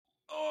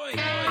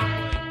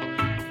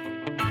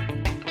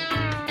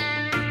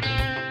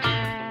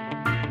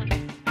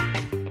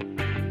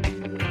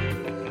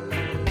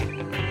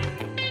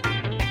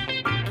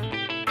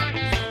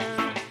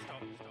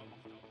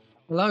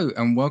Hello,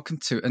 and welcome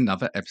to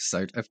another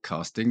episode of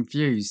Casting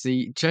Views,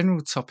 the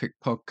general topic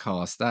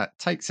podcast that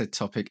takes a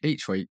topic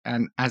each week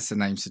and, as the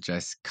name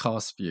suggests,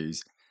 casts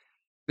views.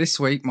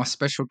 This week, my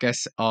special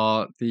guests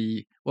are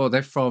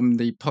they're from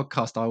the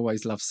podcast I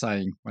always love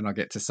saying when I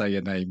get to say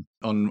your name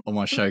on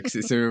my show, because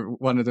it's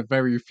one of the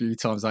very few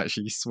times I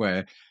actually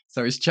swear.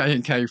 So it's J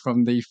and K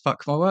from the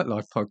Fuck My Work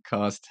Life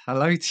podcast.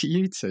 Hello to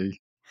you two.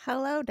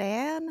 Hello,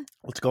 Dan.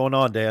 What's going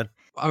on, Dan?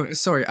 Oh,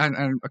 sorry, and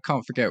I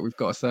can't forget we've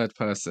got a third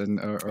person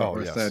or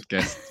a yes. third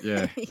guest.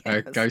 Yeah,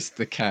 Yes. Ghost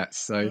the cat.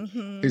 So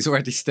Mhm. who's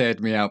already stared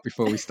me out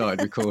before we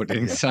started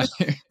recording. Yeah. So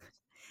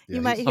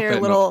You might I hear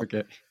better not little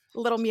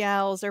forget.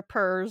 meows or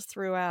purrs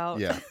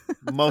throughout. Yeah.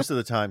 Most of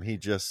the time he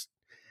just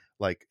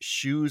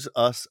shoos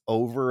us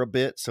over a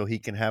bit so he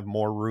can have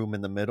more room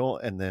in the middle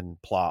and then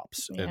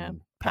plops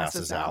and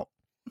passes out.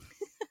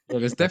 Well,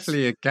 there's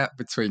definitely a gap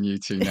between you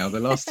two now. The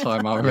last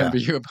time I remember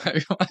you were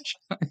very much.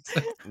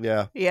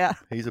 Yeah.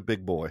 He's a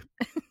big boy.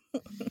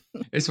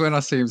 It's when I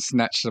see him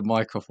snatch the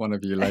mic off one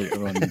of you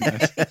later on.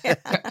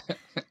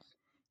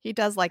 He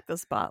does like the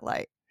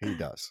spotlight. He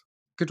does.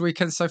 Good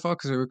weekend so far,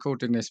 because we're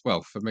recording this.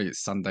 Well, for me,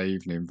 it's Sunday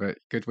evening, but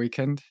good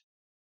weekend.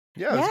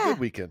 Yeah, it was a good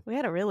weekend. We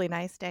had a really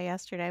nice day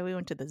yesterday. We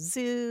went to the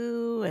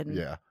zoo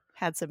and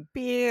had some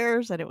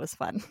beers, and it was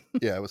fun.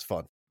 Yeah, it was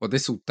fun. Well,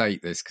 this will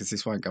date this because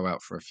this won't go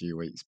out for a few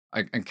weeks.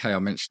 And Kay, I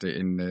mentioned it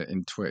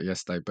in Twitter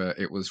yesterday, but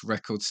it was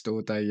Record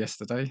Store Day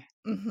yesterday.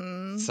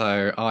 Mm-hmm.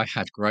 So I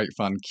had great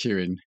fun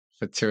queuing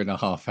for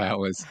 2.5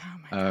 hours. Oh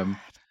my God.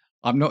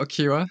 I'm not a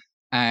queuer,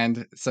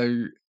 and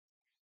so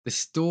the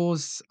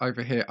stores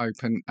over here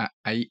open at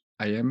 8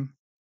 a.m.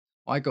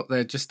 I got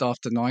there just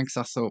after 9 because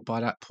I thought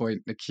by that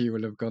point the queue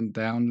will have gone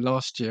down.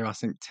 Last year, I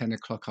think 10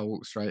 o'clock I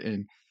walked straight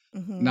in.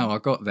 Mm-hmm. No, I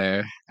got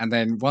there, and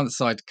then once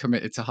I'd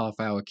committed to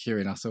half-hour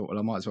queuing, I thought, well,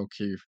 I might as well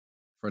queue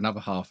for another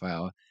half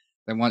hour.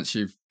 Then once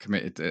you've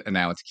committed to an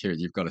hour to queuing,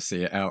 you've got to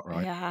see it out,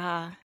 right?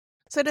 Yeah.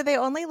 So do they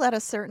only let a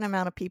certain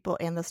amount of people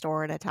in the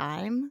store at a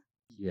time?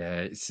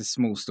 Yeah, it's a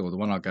small store. The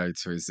one I go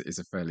to is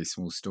a fairly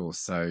small store.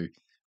 So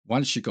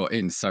once you got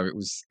in, so it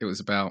was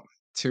about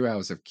 2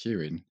 hours of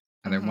queuing,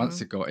 and then once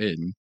it got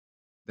in,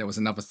 there was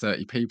another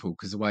 30 people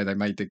because the way they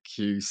made the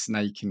queue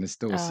snake in the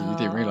store. So you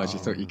didn't realize, you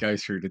thought you go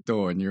through the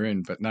door and you're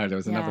in, but no, there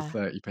was another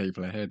 30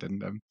 people ahead.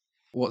 And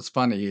what's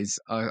funny is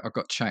I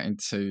got chatting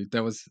to,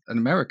 there was an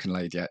American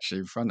lady actually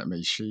in front of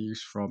me.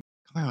 She's from,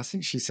 well, I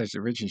think she said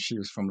originally she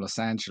was from Los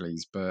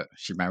Angeles, but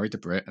she married a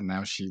Brit and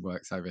now she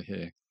works over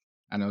here.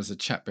 And there was a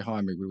chat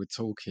behind me. We were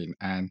talking,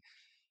 and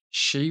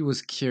she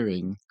was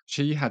queuing.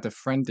 She had a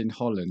friend in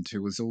Holland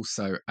who was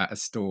also at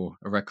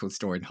a record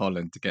store in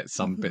Holland, to get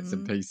some bits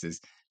and pieces.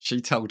 She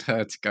told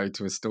her to go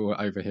to a store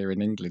over here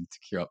in England to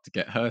queue up to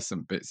get her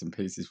some bits and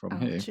pieces from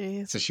here.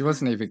 Geez. So she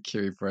wasn't even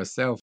queuing for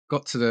herself.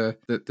 Got to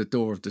the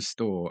door of the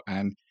store,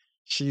 and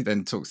she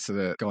then talks to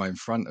the guy in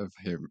front of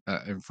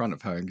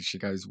her, and she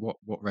goes, "What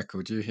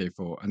record are you here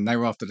for?" And they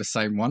were after the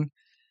same one.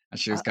 And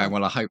she was going,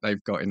 "Well, I hope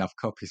they've got enough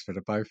copies for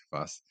the both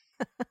of us."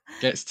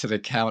 Gets to the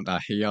counter,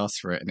 he asked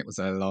for it, and it was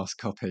her last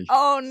copy.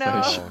 Oh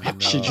no! So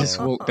she just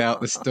walked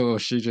out the store.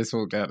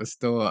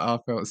 I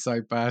felt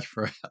so bad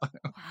for her.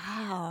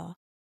 Wow.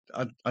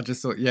 I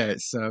just thought,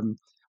 it's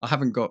I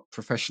haven't got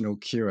professional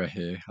queuer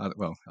here. I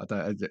don't,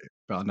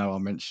 but I know I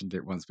mentioned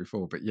it once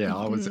before. But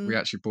yeah, we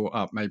actually brought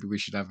up maybe we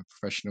should have a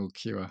professional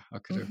queuer. I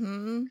could have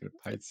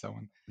paid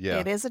someone. Yeah,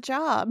 it is a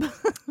job.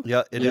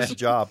 Yeah, it is a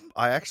job.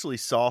 I actually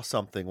saw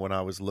something when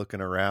I was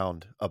looking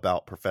around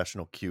about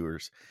professional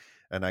queuers.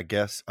 And I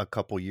guess a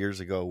couple years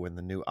ago when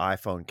the new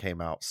iPhone came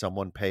out,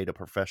 someone paid a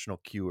professional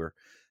queuer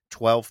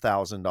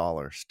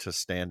 $12,000 to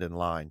stand in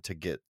line to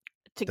get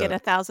get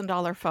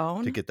 $1,000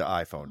 phone? To get the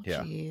iPhone,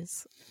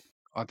 Jeez.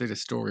 I did a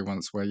story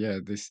once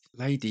where, this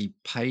lady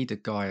paid a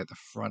guy at the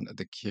front of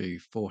the queue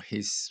for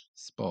his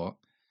spot.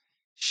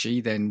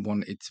 She then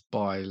wanted to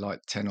buy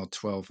like 10 or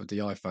 12 of the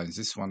iPhones.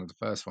 This is one of the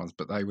first ones,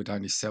 but they would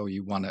only sell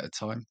you one at a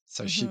time.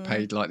 So she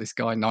paid like this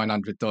guy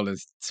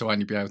 $900 to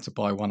only be able to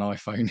buy one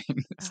iPhone in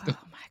the store.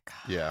 Oh my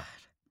God. Yeah.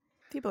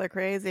 People are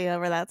crazy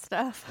over that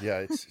stuff. Yeah,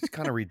 it's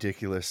kind of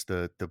ridiculous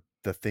the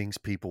things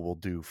people will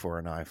do for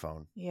an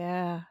iPhone.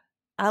 Yeah.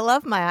 I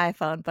love my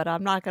iPhone, but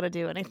I'm not going to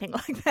do anything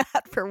like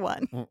that for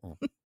one.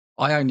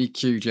 I only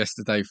queued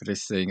yesterday for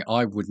this thing.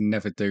 I would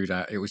never do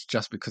that. It was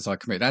just because I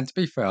committed. And to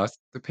be fair,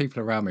 the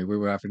people around me, we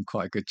were having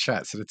quite a good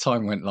chat. So the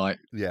time went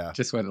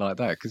just went like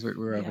that because we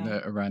were having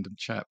a random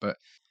chat. But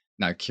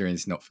no,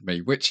 queuing's not for me,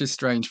 which is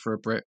strange for a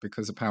Brit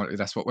because apparently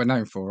that's what we're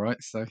known for, right?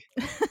 So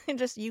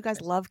just you guys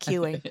love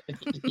queuing.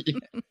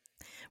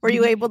 Were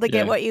you able to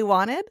get what you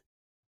wanted?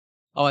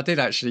 Oh, I did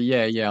actually.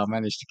 Yeah. I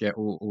managed to get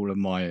all of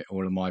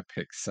my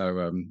picks.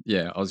 So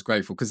I was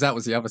grateful because that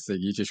was the other thing.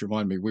 You just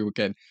reminded me we were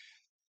getting.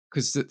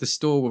 Because the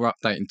store were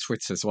updating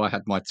Twitter, so I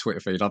had my Twitter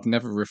feed. I've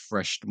never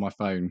refreshed my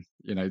phone,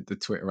 the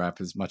Twitter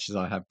app, as much as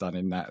I have done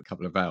in that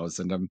couple of hours.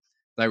 And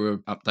they were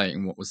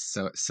updating what was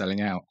selling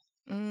out.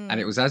 And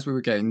it was as we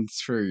were getting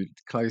through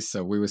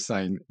closer, we were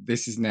saying,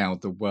 this is now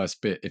the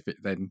worst bit if it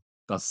then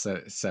does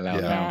sell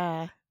out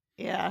now.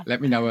 Yeah. Let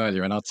me know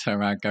earlier and I'll turn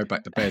around and go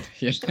back to bed.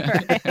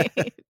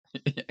 Right.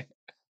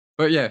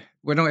 But yeah,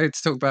 we're not here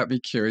to talk about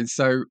me queuing.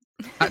 So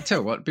I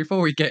tell you what,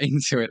 before we get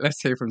into it,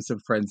 let's hear from some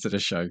friends of the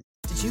show.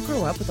 Did you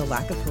grow up with a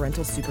lack of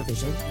parental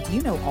supervision? Do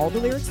you know all the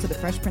lyrics to The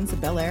Fresh Prince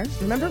of Bel-Air?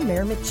 Remember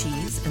Mayor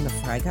McCheese and the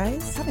Fry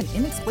Guys? Have an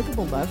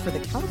inexplicable love for the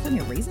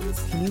California Raisins?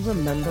 Can you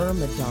remember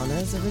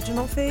Madonna's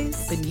original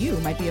face? Then you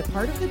might be a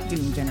part of the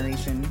Doom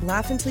generation.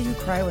 Laugh until you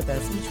cry with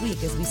us each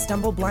week as we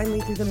stumble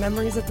blindly through the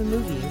memories of the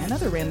movies And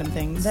other random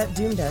things that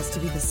doomed us to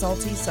be the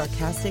salty,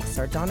 sarcastic,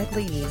 sardonic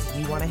ladies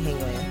you want to hang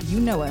with. You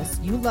know us,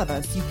 you love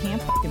us, you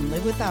can't fucking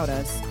live without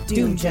us.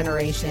 Doom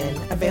Generation,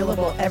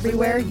 available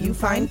everywhere you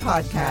find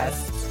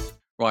podcasts.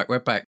 Right, we're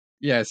back.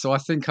 Yeah, so I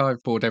think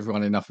I've bored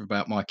everyone enough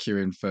about my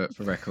queuing for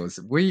records.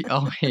 We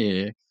are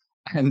here,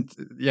 and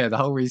yeah, the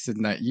whole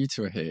reason that you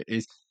two are here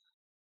is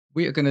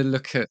we are going to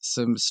look at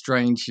some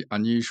strange,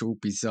 unusual,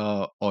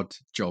 bizarre, odd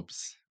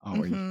jobs,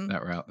 aren't we,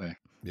 that are out there?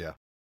 Yeah.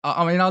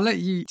 I mean, I'll let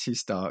you two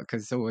start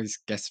because it's always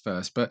guess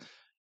first. But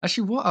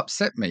actually, what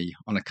upset me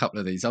on a couple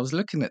of these, I was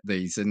looking at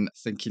these and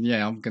thinking,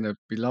 yeah, I'm going to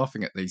be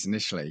laughing at these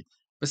initially.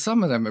 But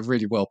some of them are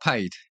really well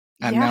paid.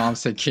 And now I'm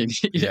thinking,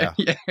 yeah,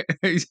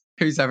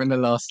 who's having the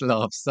last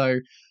laugh? So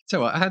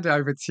what, I hand it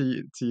over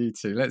to you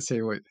two. Let's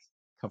hear what a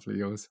couple of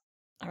yours.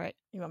 All right.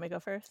 You want me to go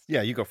first?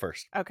 Yeah, you go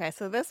first. Okay.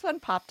 So this one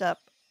popped up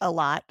a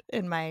lot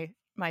in my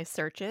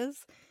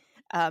searches.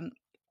 I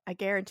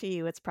guarantee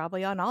you it's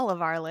probably on all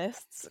of our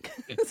lists.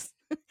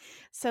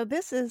 So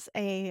this is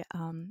a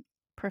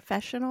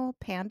professional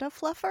panda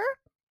fluffer.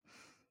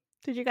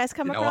 Did you guys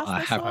come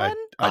across this one?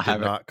 I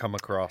did not come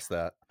across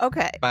that.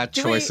 Okay. Bad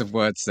choice of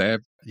words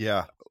there.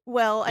 Yeah.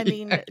 Well, I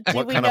mean,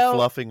 what kind of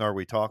fluffing are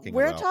we talking about?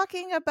 We're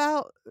talking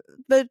about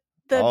the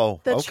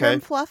term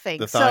fluffing.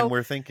 The time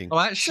we're thinking. Oh,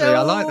 actually,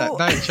 I like that.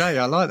 No, Jay,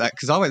 I like that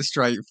because I went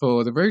straight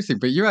for the roofing,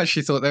 but you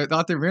actually thought that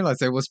I didn't realize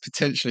there was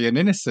potentially an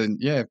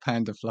innocent,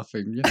 panda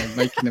fluffing,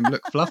 making them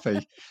look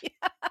fluffy.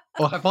 Yeah.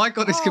 Or have I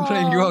got this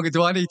completely wrong?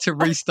 Do I need to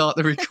restart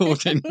the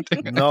recording?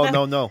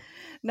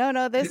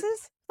 No. This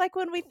is like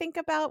when we think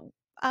about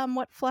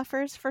what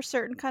fluffers for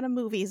certain kind of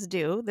movies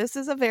do. This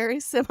is a very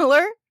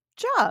similar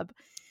job.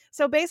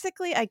 So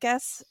basically, I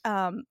guess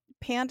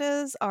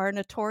pandas are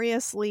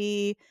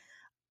notoriously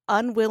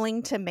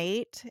unwilling to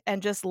mate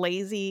and just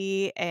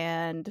lazy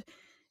and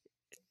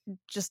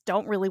just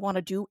don't really want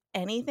to do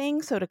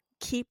anything. So to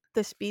keep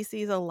the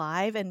species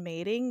alive and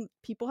mating,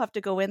 people have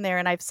to go in there.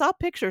 And I saw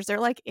pictures. They're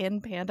like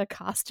in panda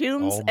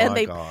costumes, and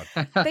God.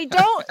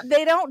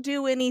 they don't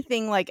do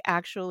anything like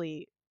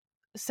actually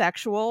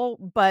sexual,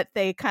 but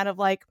they kind of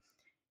like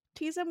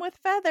tease them with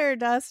feather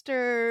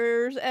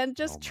dusters and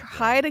just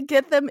try to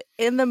get them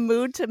in the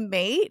mood to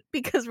mate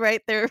because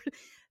they're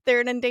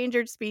an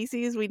endangered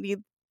species. We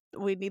need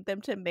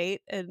them to mate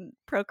and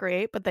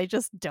procreate, but they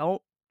just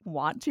don't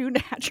want to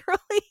naturally,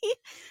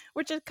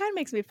 which kind of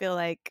makes me feel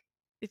like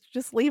it's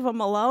just leave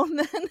them alone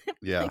then.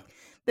 Yeah. Like,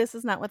 this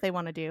is not what they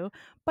want to do.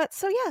 But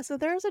so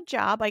there's a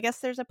job. I guess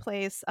there's a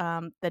place,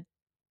 the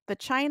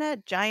China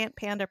Giant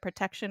Panda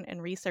Protection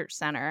and Research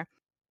Center.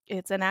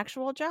 It's an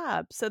actual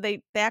job. So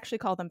they actually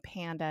call them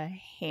panda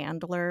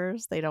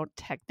handlers. They don't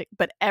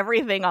but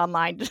everything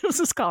online just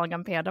is calling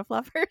them panda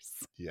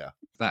fluffers. Yeah.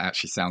 That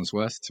actually sounds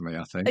worse to me,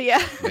 I think.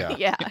 Yeah.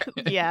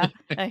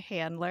 A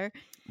handler.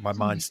 My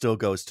mind still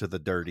goes to the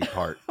dirty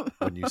part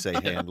when you say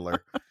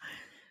handler.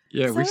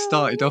 Yeah, we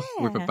started off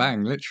with a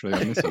bang, literally,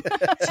 on this one.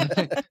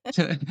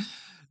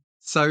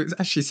 So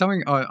actually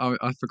something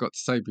I forgot to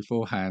say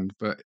beforehand,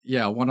 but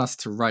yeah, I want us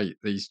to rate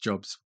these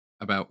jobs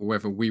about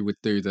whether we would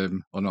do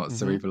them or not.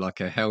 So either like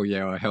a hell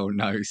yeah or a hell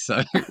no.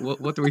 So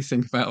what do we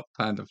think about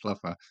panda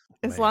fluffer?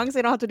 As long as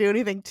they don't have to do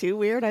anything too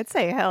weird, I'd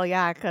say hell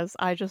yeah, because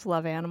I just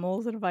love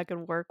animals, and if I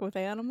could work with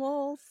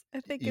animals, I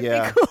think it'd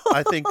be cool.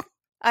 I think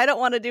I don't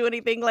want to do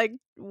anything like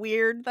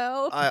weird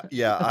though.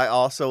 I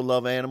also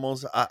love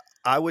animals.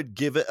 I would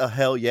give it a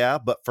hell yeah,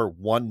 but for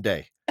one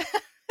day.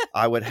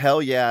 I would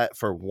hell yeah it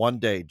for one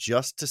day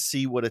just to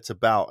see what it's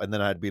about, and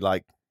then I'd be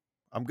like,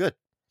 I'm good.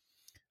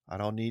 I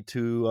don't need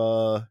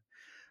to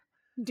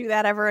do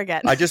that ever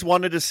again. I just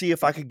wanted to see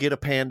if I could get a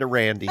panda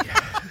Randy.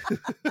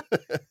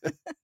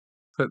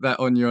 Put that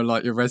on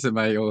your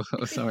resume or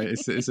something.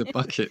 It's a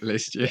bucket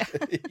list. Yeah.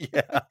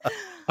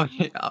 I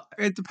mean,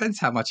 it depends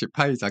how much it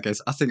pays, I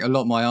guess. I think a lot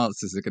of my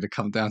answers are going to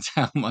come down to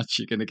how much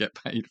you're going to get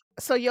paid.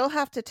 So you'll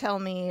have to tell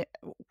me,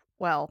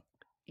 well,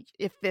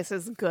 if this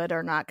is good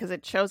or not, because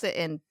it shows it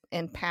in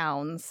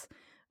pounds,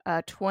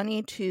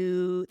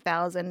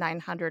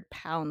 22,900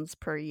 pounds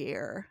per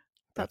year.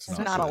 That's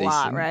not a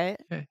lot, right?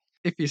 Yeah.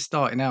 If you're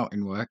starting out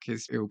in work,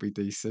 it'll be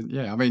decent.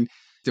 Yeah, I mean,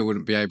 still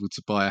wouldn't be able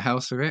to buy a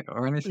house with it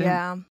or anything.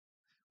 Yeah.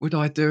 Would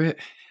I do it?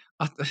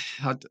 I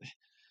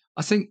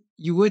think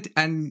you would,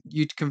 and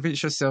you'd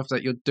convince yourself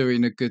that you're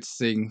doing a good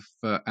thing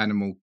for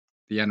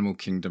the animal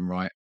kingdom,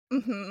 right?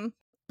 Mm-hmm.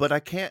 But I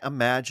can't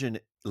imagine,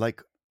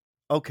 like,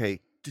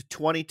 okay,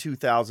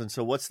 22,000.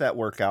 So what's that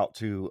work out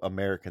to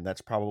American? That's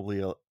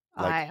probably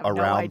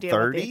around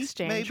 30,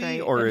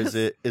 maybe, or is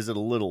it a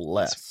little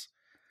less?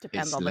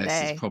 Depends on the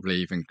day. It's probably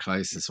even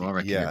closer. So I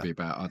reckon it'd be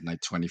about, I don't know,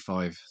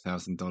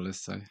 $25,000.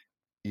 So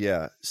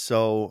yeah.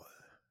 So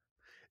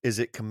Is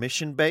it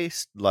commission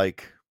based?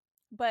 Like,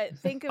 But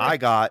think of I it.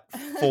 got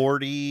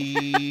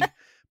 40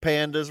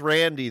 pandas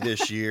Randy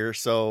this year,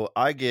 so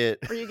I get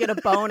Or you get a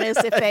bonus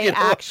if they you know,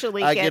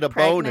 actually I get get a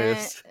pregnant.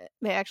 bonus.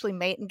 They actually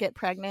mate and get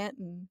pregnant,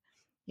 and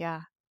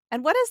yeah.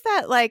 And what is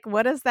that like?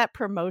 What does that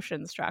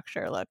promotion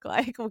structure look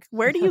like?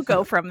 Where do you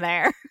go from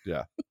there?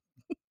 Yeah.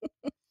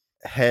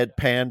 Head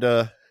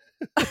panda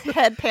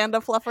Head panda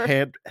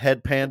fluffer.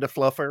 head panda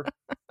fluffer.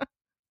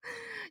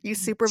 You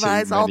Too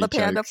supervise all many the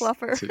panda jokes.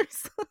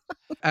 fluffers.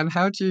 And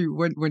how do you,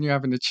 when you're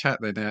having a chat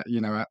then, at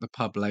the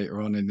pub later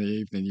on in the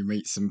evening, you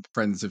meet some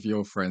friends of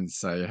your friends,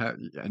 say,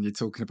 and you're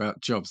talking about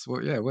jobs.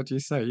 Well, yeah, what do you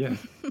say? Yeah,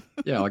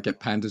 I get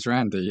pandas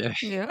Randy. Yeah.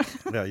 Yeah.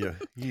 Yeah,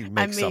 you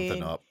make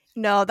something up.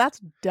 No, that's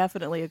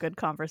definitely a good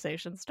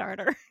conversation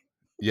starter.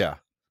 Yeah.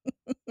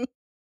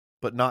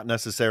 But not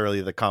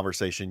necessarily the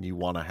conversation you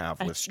want to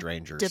have with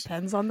strangers.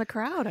 Depends on the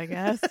crowd, I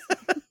guess.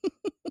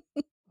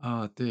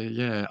 Oh dear,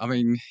 yeah. I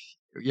mean,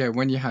 yeah,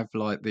 when you have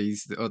like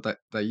these, or that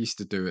they used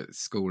to do at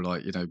school,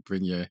 like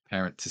bring your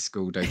parent to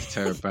school day to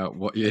tell about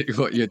what your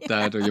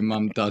dad or your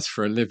mum does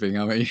for a living.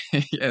 I mean,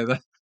 yeah,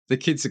 the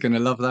kids are going to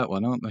love that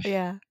one, aren't they?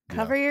 Yeah.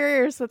 Cover your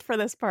ears for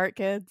this part,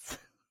 kids.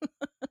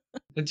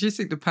 And do you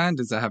think the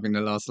pandas are having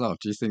the last laugh?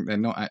 Do you think they're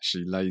not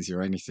actually lazy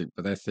or anything,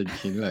 but they're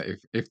thinking, look,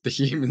 if the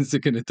humans are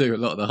going to do a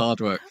lot of the hard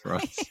work for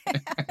us,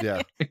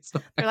 Yeah.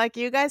 They're like,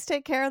 you guys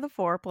take care of the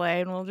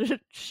foreplay, and we'll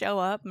just show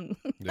up and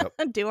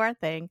do our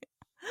thing.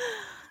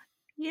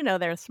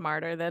 They're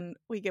smarter than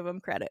we give them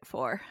credit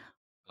for.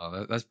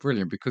 Oh, that's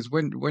brilliant, because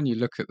when you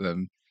look at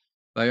them,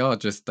 they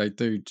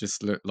do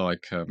just look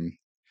like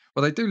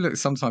well, they do look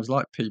sometimes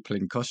like people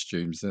in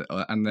costumes,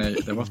 and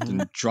they're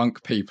often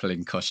drunk people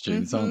in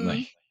costumes, aren't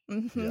they?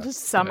 Yeah.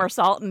 Just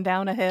somersaulting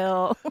down a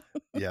hill.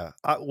 Yeah.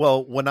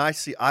 Well, when I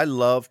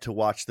love to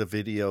watch the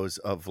videos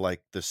of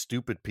like the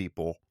stupid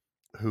people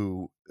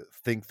who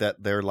think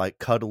that they're like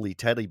cuddly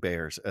teddy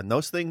bears, and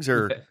those things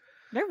are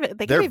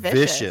they can be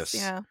vicious.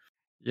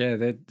 Yeah,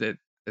 they're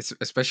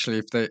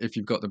especially if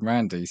you've got them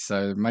Randy,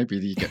 so maybe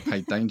you get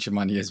paid danger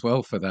money as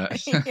well for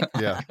that.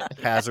 Yeah,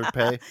 hazard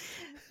pay.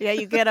 Yeah,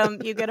 you get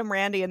them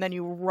Randy, and then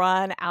you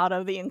run out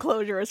of the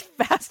enclosure as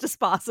fast as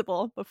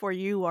possible before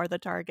you are the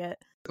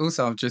target.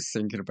 Also, I'm just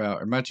thinking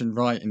about, imagine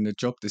writing the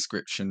job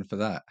description for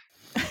that.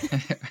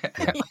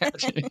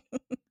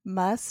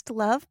 Must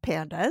love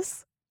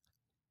pandas.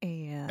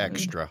 And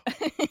extra.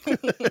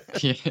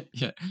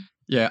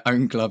 Yeah,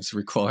 own gloves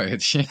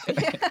required.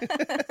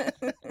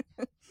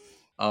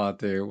 Oh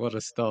dear, what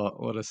a start.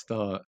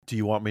 Do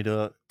you want me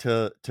to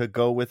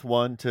go with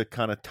one to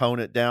kind of tone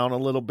it down a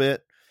little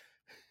bit?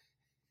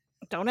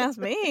 Don't ask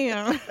me.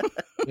 Yeah,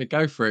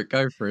 go for it,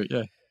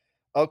 yeah.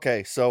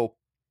 Okay, so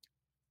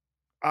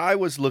I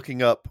was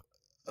looking up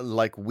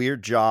like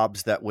weird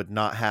jobs that would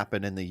not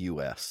happen in the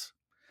US.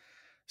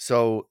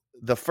 So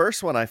the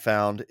first one I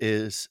found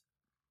is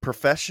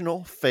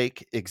professional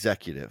fake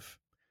executive.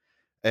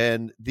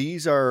 And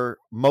these are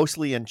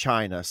mostly in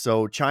China.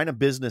 So China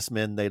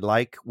businessmen, they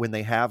like when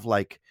they have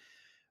like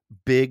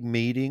big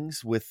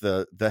meetings with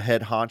the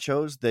head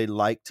honchos, they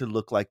like to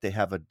look like they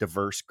have a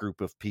diverse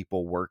group of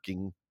people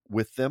working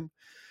with them.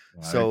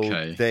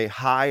 So they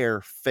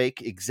hire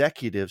fake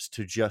executives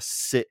to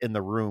just sit in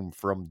the room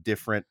from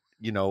different,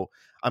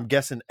 I'm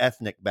guessing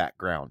ethnic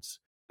backgrounds.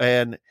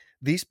 And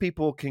these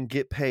people can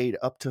get paid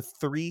up to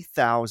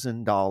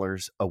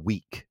 $3,000 a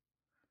week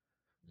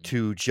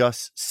to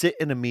just sit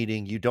in a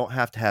meeting. You don't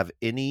have to have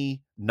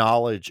any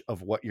knowledge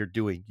of what you're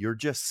doing. You're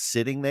just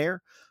sitting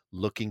there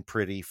looking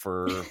pretty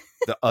for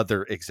the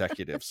other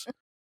executives.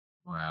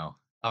 Wow.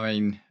 I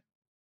mean,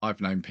 I've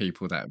known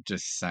people that have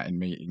just sat in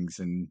meetings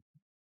and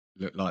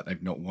look like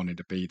they've not wanted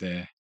to be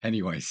there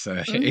anyway.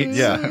 So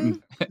it's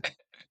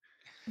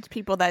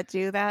people that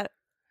do that,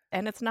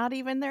 and it's not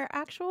even their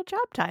actual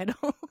job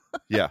title.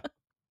 Yeah.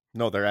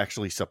 No, they're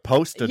actually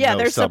supposed to know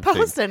they're something.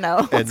 Supposed to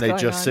know. And they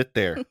just sit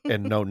there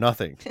and know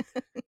nothing.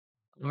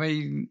 I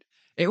mean,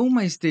 it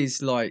almost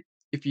is like,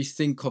 if you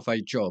think of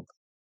a job,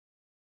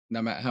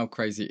 no matter how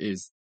crazy it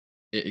is,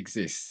 it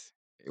exists.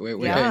 We're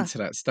getting to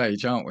that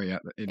stage, aren't we,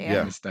 in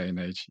this day and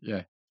age?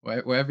 Yeah.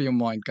 Wherever your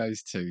mind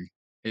goes to,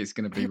 it's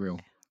going to be real.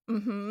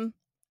 Mm-hmm.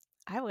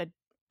 I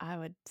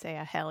would say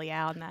a hell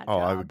yeah on that. Oh,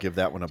 job. I would give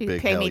that one a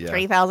big hell yeah. You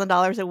pay me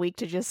 $3,000 a week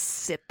to just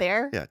sit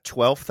there? Yeah,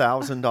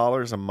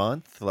 $12,000 a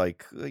month.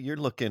 Like, you're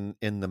looking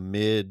in the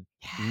mid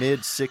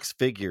six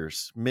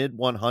figures, mid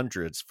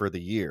 100s for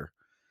the year.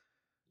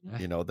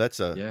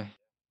 Yeah.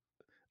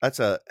 That's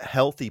a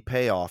healthy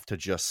payoff to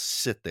just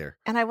sit there.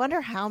 And I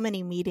wonder how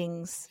many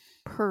meetings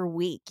per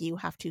week you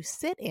have to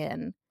sit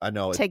in. I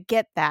know to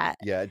get that.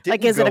 Yeah,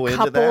 like, is it a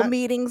couple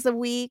meetings a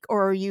week,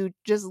 or are you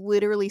just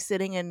literally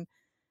sitting in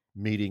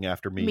meeting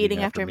after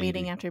meeting after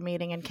meeting after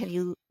meeting? And can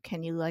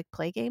you like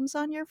play games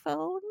on your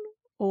phone,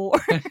 or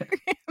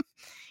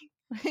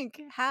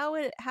like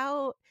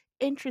how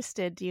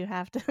interested do you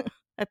have to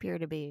appear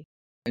to be?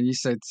 And you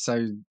said,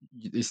 so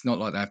it's not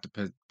like they have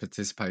to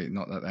participate,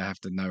 not that they have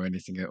to know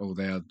anything at all.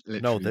 They are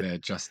literally there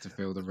just to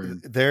fill the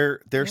room.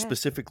 They're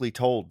specifically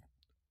told,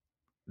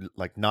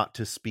 like not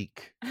to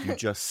speak. You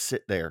just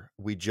sit there.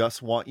 We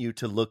just want you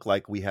to look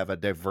like we have a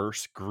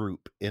diverse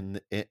group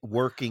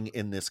working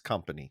in this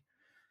company.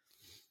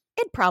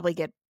 It'd probably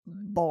get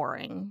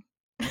boring.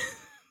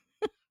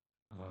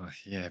 Oh,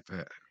 yeah,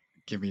 but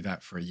give me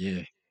that for a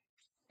year.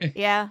 Yeah.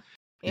 Yeah.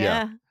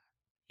 Yeah.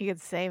 You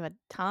could save a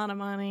ton of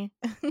money.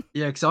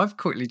 Yeah, because I've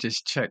quickly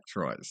just checked,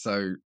 right?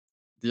 So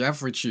the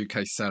average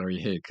UK salary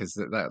here, because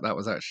that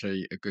was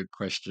actually a good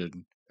question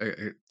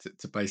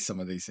to base some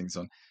of these things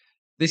on.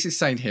 This is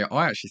saying here,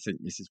 I actually think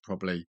this is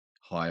probably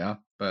higher,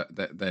 but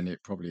then it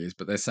probably is.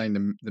 But they're saying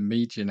the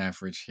median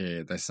average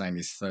here, they're saying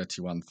is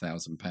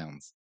 £31,000.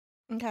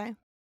 Okay.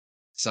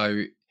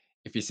 So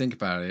if you think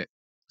about it,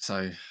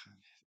 so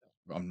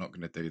I'm not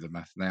going to do the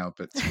math now,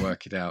 but to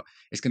work it out,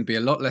 it's going to be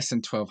a lot less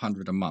than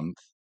 1,200 a month.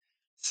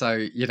 So,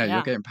 you're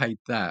Yeah. getting paid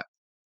that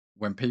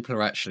when people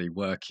are actually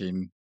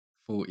working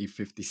 40,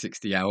 50,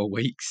 60-hour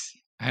weeks,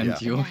 and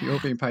Yeah. you're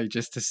being paid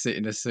just to sit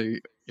in a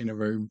suit in a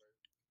room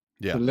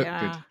to Yeah. look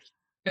good.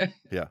 Yeah.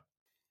 Yeah.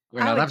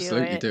 Well, I I'd would do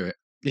absolutely it. do it.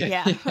 Yeah.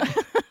 Yeah.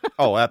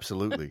 Oh,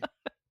 absolutely.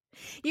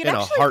 You'd In a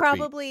actually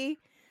heartbeat.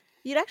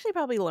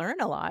 probably learn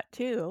a lot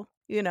too,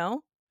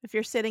 if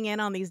you're sitting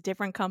in on these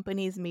different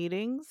companies'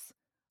 meetings.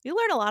 You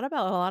learn a lot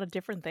about a lot of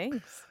different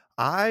things.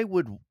 I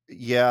would,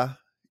 yeah,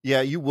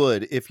 you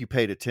would if you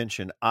paid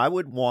attention. I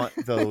would want If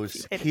you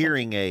those paid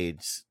hearing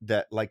aids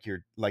that, like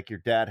your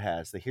dad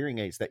has, the hearing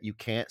aids that you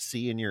can't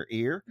see in your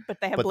ear,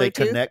 But they have but they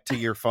Bluetooth. connect to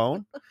your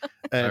phone. All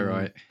And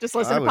right. Just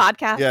listen I to would,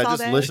 podcasts yeah, all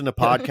just day. listen to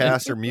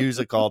podcasts or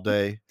music all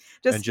day, and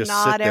Just just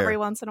nod sit there. every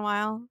once in a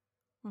while.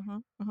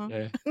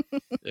 Yeah.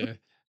 Yeah.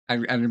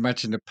 And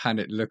imagine the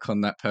panic look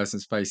on that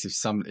person's face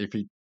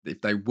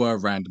if they were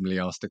randomly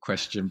asked a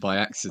question by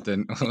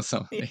accident or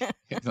something. Yeah.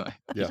 It's like,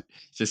 Yeah.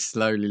 just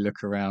slowly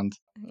look around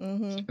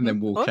and then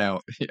walk Oh,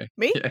 out. Yeah.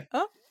 me? Yeah.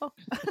 Oh.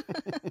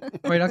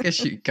 I mean, I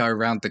guess you could go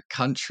around the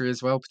country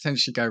as well,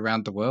 potentially go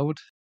around the world.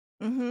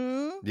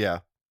 Yeah.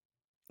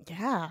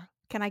 Yeah.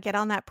 Can I get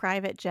on that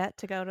private jet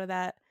to go to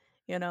that,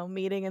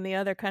 meeting in the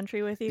other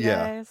country with you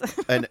Yeah. guys?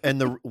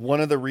 And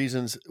one of the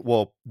reasons,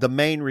 well, the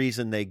main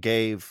reason they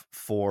gave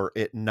for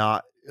it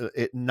not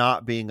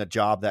being a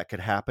job that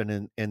could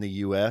happen in the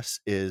US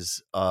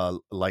is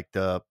like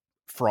the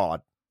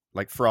fraud,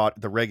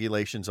 the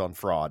regulations on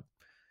fraud.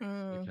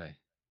 Okay.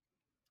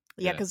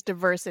 Yeah, because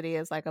diversity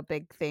is like a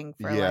big thing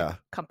for like Yeah.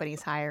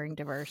 companies hiring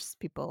diverse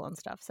people and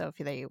stuff. So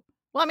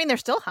they're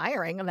still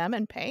hiring them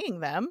and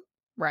paying them,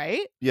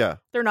 right? Yeah.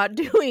 They're not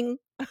doing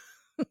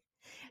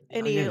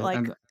any yeah, like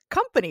and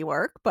company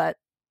work, but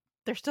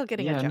they're still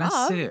getting a yeah, and that's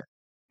job. it.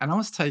 And I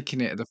was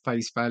taking it at the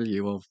face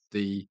value of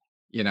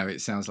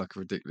it sounds like a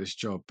ridiculous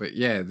job, but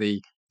yeah,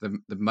 the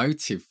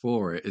motive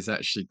for it is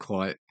actually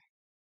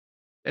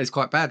it's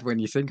quite bad when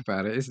you think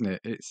about it, isn't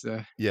it? It's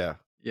Yeah.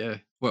 yeah,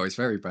 well, it's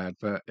very bad,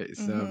 but it's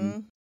Mm-hmm.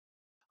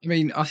 I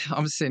mean,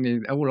 I'm sitting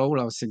in all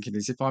I was thinking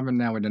is if I'm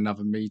now in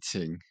another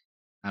meeting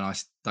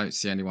and don't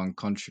see anyone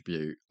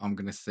contribute, I'm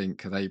going to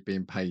think, are they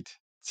being paid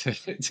to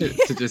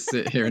just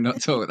sit here and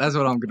not talk? That's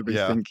what I'm going to be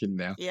Yeah. thinking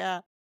now.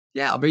 Yeah.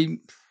 Yeah, I mean,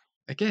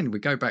 again, we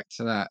go back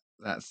to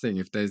that thing.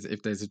 If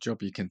there's a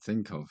job you can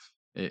think of,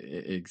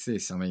 it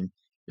exists. I mean,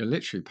 you're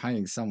literally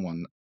paying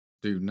someone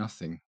to do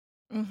nothing.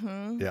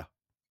 Mm-hmm. Yeah.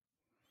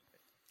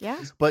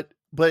 Yeah. But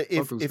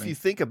if Boggles you me.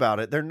 think about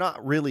it, they're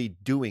not really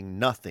doing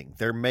nothing.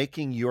 They're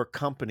making your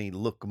company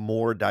look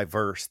more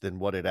diverse than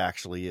what it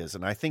actually is.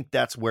 And I think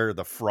that's where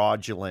the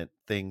fraudulent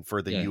thing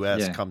for the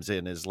US comes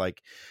in, is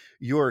like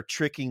you're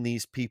tricking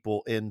these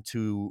people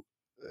into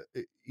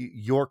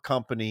your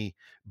company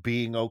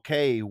being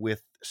okay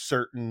with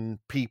certain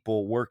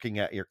people working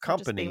at your Just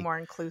company, being more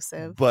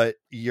inclusive. but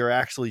you're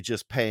actually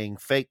just paying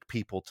fake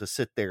people to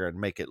sit there and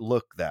make it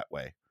look that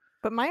way.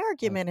 But my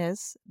argument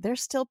is they're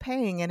still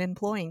paying and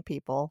employing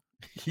people.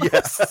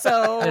 Yeah.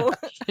 So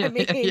yeah, I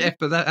mean, yeah,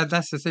 but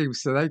that's the thing.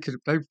 So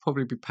they'd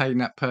probably be paying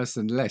that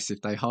person less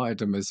if they hired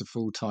them as a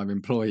full-time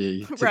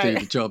employee to do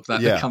the job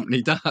that the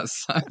company does.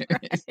 So,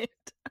 right.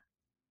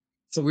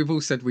 so we've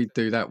all said we'd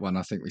do that one.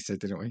 I think we said,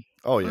 didn't we?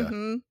 Oh yeah.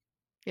 Mm-hmm.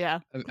 Yeah.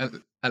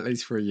 At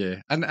least for a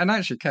year. And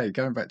actually, Kate,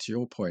 going back to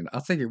your point, I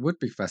think it would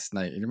be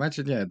fascinating.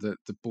 Imagine, the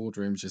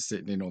boardrooms you're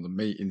sitting in, or the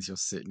meetings you're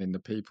sitting in, the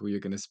people you're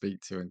going to speak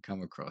to and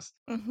come across.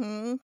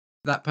 Mm-hmm.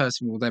 That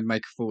person will then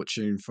make a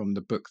fortune from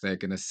the book they're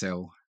going to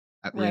sell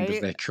at the end of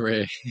Right. their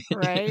career.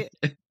 Right.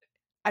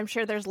 I'm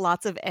sure there's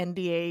lots of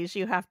NDAs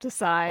you have to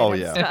sign. Oh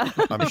and yeah.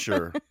 stuff. I'm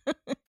sure.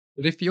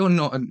 But if you're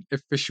not an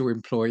official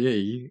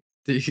employee,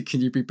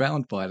 can you be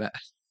bound by that?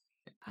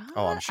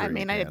 Oh, I'm sure I you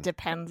mean, can. it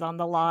depends on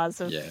the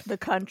laws of the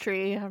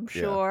country, I'm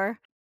sure.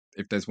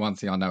 If there's one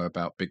thing I know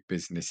about big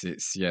business,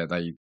 it's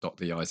they dot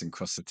the I's and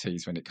cross the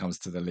T's when it comes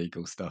to the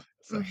legal stuff.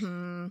 So.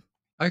 Mm-hmm.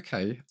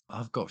 Okay,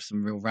 I've got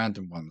some real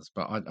random ones,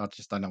 but I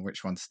just don't know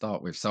which one to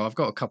start with. So I've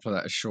got a couple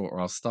that are shorter.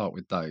 I'll start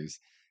with those.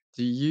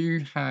 Do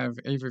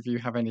either of you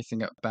have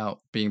anything about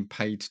being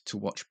paid to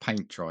watch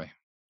paint dry?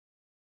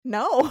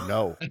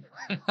 No.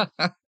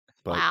 But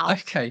Wow.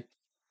 Okay.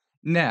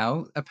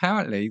 Now,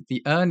 apparently,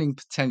 the earning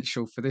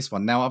potential for this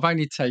one. Now, I've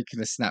only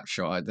taken a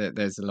snapshot.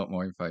 There's a lot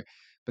more info.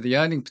 But the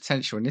earning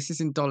potential, and this is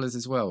in dollars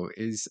as well,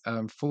 is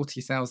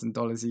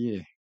 $40,000 a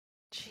year.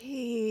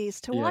 Jeez,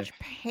 to Yeah. watch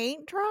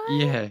paint dry?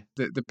 Yeah,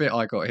 the bit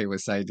I got here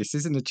was say this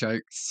isn't a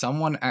joke.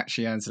 Someone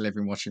actually earns a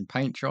living watching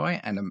paint dry,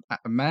 and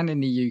a man in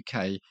the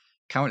UK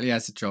currently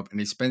has a job, and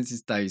he spends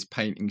his days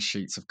painting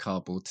sheets of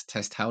cardboard to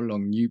test how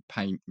long new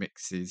paint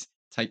mixes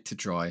take to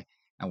dry,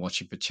 and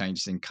watching for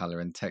changes in color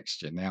and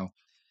texture. Now,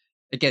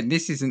 again,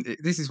 this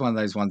is one of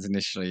those ones.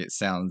 Initially, it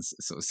sounds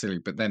sort of silly,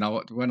 but then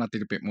when I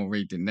did a bit more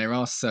reading, there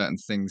are certain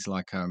things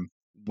like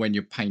when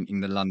you're painting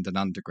the London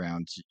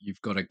Underground,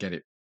 you've got to get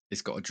it.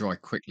 It's got to dry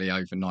quickly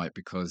overnight,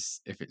 because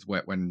if it's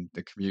wet when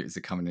the commuters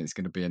are coming in, it's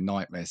going to be a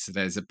nightmare. So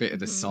there's a bit of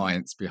the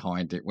science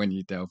behind it when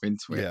you delve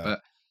into it. Yeah.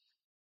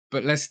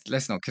 But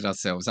let's not kid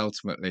ourselves.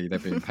 Ultimately, they're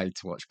being paid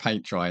to watch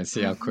paint dry and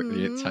see how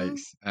quickly it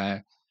takes.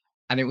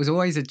 And it was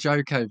always a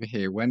joke over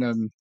here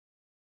when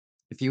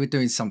if you were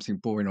doing something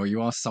boring, or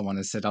you asked someone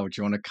and said, "Oh, do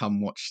you want to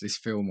come watch this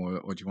film,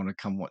 or do you want to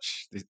come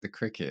watch the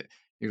cricket?"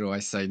 You'd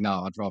always say,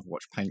 "No, I'd rather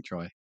watch paint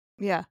dry."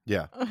 Yeah.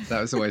 Yeah.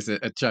 That was always a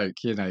joke,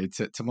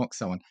 to mock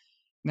someone.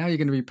 Now you're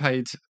going to be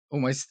paid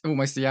almost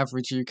the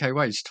average UK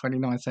wage,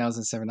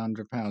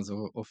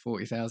 £29,700 or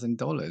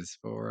 $40,000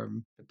 for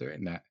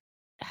doing that.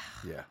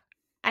 Yeah.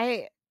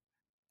 I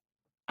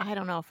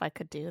don't know if I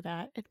could do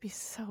that. It'd be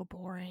so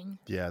boring.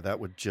 Yeah, that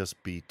would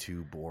just be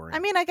too boring. I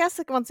mean, I guess,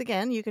 like, once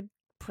again, you could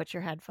put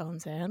your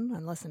headphones in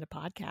and listen to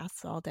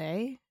podcasts all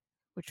day,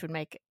 which would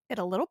make it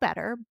a little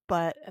better.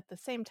 But at the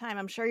same time,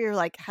 I'm sure you're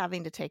like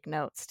having to take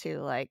notes too.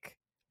 Like,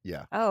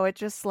 yeah. oh, it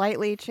just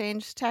slightly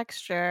changed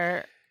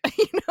texture.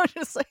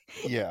 Just like,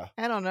 Yeah.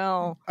 I don't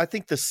know. I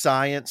think the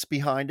science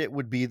behind it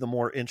would be the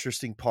more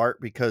interesting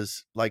part,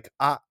 because like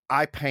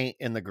I paint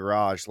in the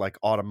garage, like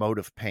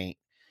automotive paint,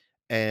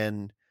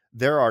 and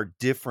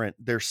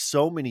there's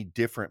so many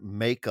different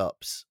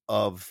makeups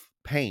of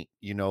paint,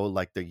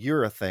 like the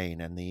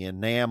urethane and the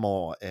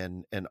enamel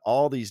and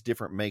all these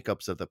different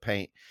makeups of the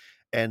paint.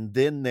 And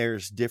then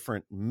there's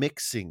different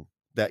mixing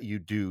that you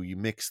do. You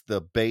mix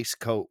the base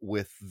coat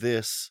with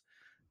this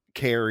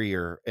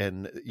carrier,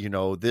 and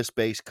this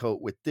base coat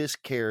with this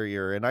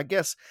carrier. And I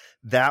guess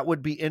that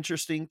would be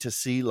interesting to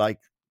see, like,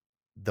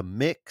 the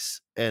mix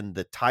and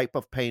the type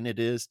of paint it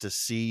is, to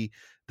see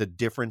the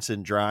difference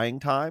in drying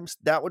times.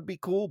 That would be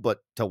cool, but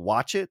to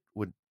watch it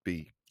would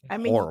be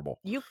horrible.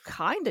 You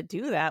kind of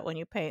do that when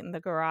you paint in the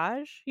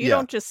garage. You Yeah.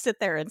 don't just sit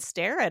there and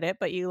stare at it,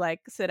 but you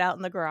like sit out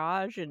in the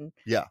garage and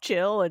Yeah.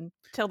 chill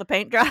until the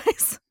paint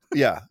dries.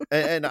 Yeah.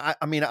 And I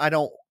mean, I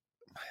don't,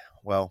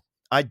 well,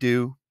 I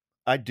do,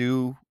 most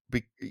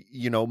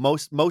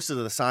of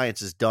the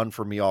science is done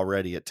for me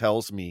already. It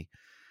tells me,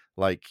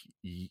 like,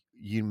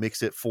 you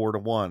mix it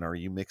 4-1, or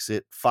you mix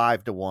it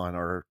 5-1,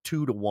 or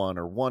 2-1,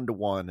 or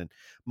 1-1. And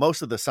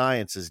most of the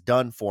science is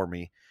done for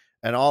me.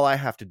 And all I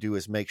have to do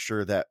is make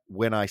sure that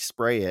when I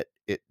spray it,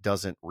 it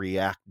doesn't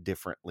react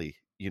differently,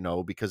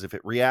 because if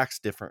it reacts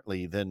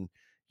differently, then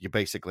you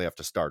basically have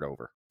to start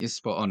over. You're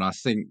spot on. I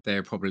think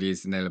there probably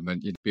is an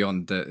element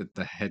beyond the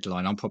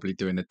headline. I'm probably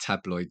doing a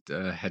tabloid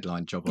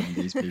headline job on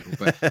these people,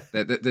 but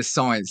the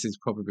science is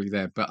probably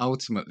there. But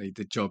ultimately,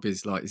 the job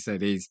is, like you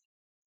said, is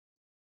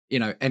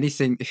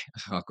anything.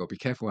 I've got to be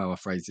careful how I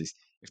phrase this.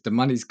 If the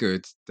money's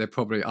good, I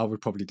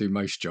would probably do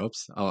most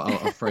jobs.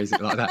 I'll phrase it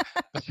like that.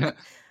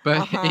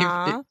 But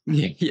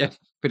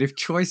but if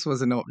choice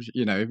was an option,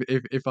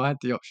 if I had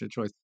the option of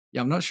choice,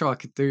 I'm not sure I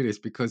could do this,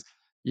 because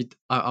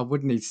I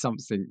would need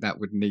something that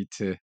would need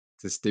to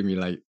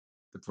stimulate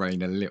the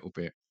brain a little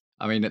bit.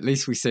 I mean, at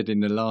least we said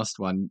in the last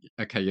one,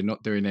 okay, you're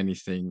not doing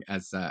anything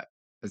as that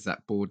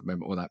board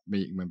member or that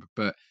meeting member,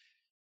 but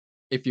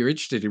if you're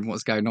interested in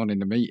what's going on in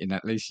the meeting,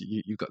 at least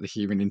you've got the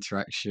human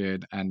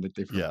interaction and the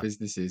different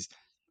businesses.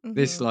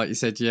 This, like you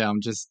said, I'm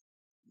just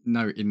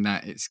noting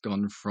that it's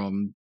gone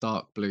from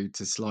dark blue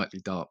to slightly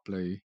dark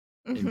blue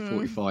in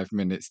 45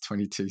 minutes,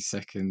 22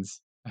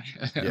 seconds.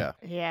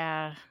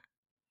 Yeah,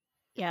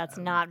 it's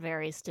not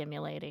very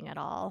stimulating at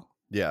all.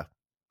 Yeah.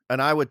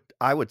 And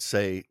I would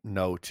say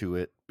no to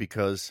it,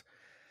 because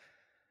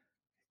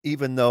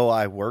even though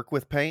I work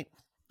with paint,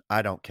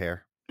 I don't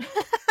care.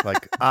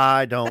 Like,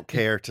 I don't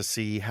care to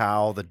see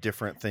how the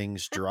different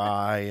things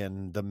dry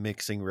and the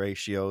mixing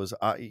ratios.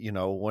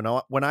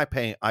 When I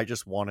paint, I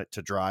just want it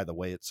to dry the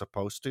way it's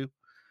supposed to,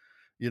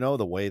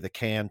 the way the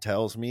can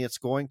tells me it's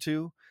going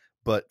to.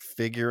 But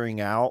figuring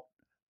out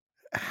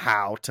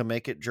how to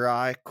make it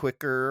dry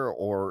quicker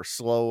or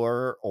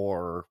slower,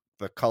 or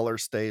the color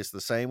stays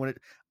the same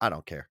I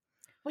don't care.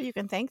 Well, you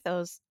can thank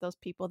those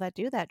people that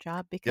do that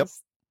job,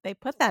 because they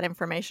put that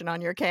information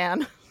on your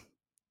can.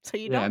 So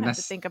you don't have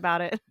to think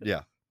about it.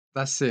 Yeah.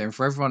 That's it. And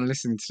for everyone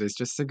listening to this,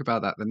 just think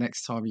about that. The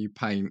next time you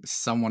paint,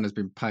 someone has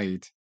been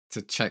paid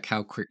to check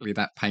how quickly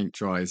that paint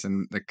dries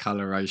and the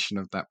coloration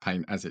of that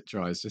paint as it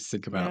dries. Just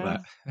think about that.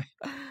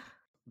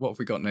 What have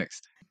we got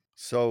next?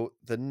 So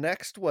the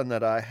next one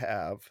that I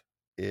have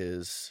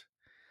is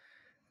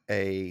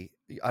I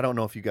don't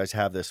know if you guys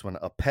have this one,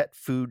 a pet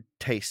food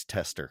taste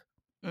tester.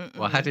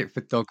 Well, I had it for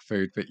dog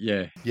food, but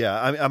yeah.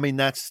 Yeah, I mean,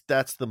 that's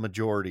the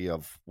majority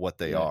of what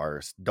they are,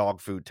 is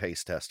dog food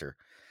taste tester.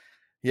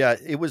 Yeah,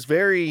 it was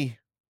very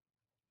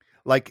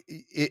like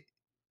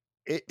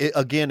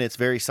again, it's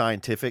very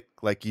scientific.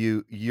 Like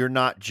you're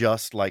not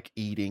just like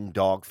eating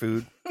dog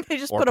food They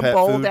just or put a pet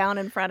bowl food. down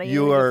in front of you.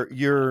 You And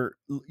are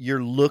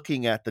you're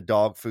looking at the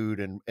dog food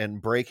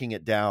and breaking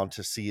it down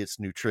to see its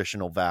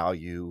nutritional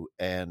value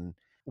and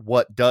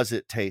what does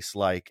it taste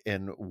like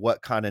and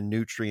what kind of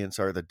nutrients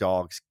are the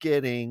dogs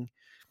getting.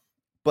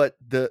 But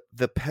the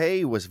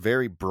pay was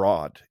very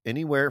broad,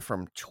 anywhere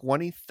from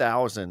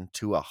 20,000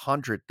 to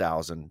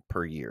 100,000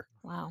 per year.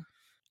 wow.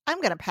 I'm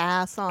going to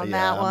pass on that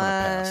Yeah, I'm one. gonna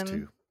pass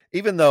too.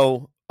 Even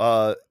though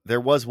there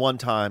was one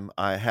time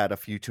I had a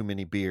few too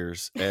many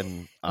beers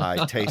and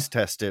I taste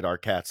tested our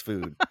cat's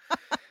food.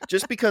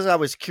 Just because I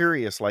was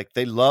curious, like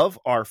they love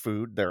our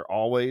food. They're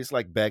always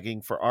like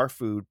begging for our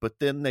food, but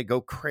then they go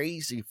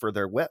crazy for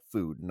their wet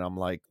food. And I'm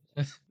like,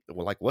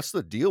 well, like, what's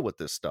the deal with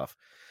this stuff?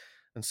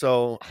 And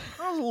so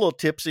I was a little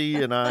tipsy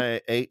and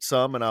I ate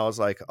some and I was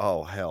like,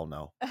 oh, hell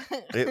no.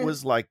 It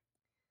was like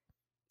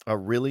a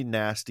really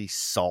nasty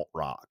salt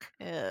rock.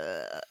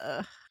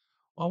 Uh,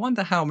 I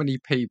wonder how many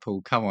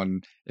people, come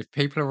on, if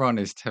people are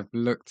honest, have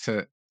looked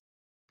at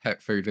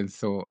pet food and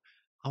thought,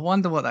 I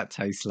wonder what that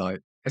tastes like.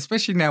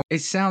 Especially now, it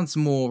sounds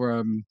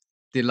more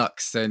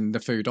deluxe than the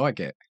food I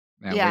get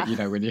now.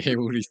 Yeah. When you hear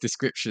all these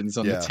descriptions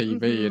on the Yeah.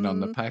 TV and on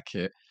the Mhm.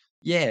 packet.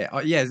 Yeah,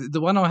 the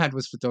one I had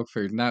was for dog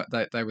food. Now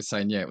they were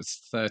saying, it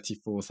was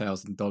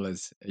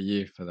 $34,000 a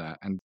year for that.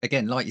 And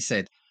again, like you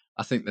said,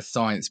 I think the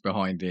science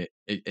behind it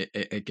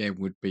again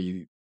would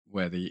be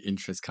where the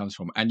interest comes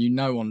from. And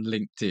on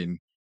LinkedIn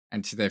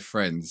and to their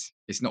friends,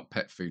 it's not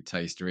pet food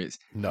taster, it's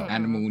No.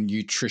 animal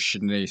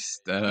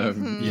nutritionist,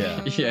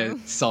 Yeah. yeah,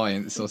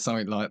 science or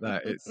something like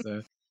that. It's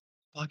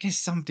I guess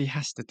somebody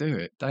has to do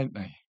it, don't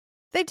they?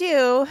 They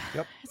do.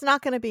 Yep. It's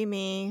not going to be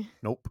me.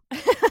 Nope.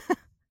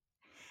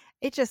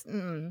 It just,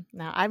 no.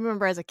 I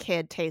remember as a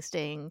kid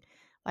tasting,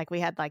 like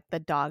we had like the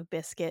dog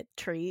biscuit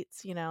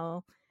treats,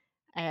 and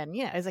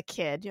as a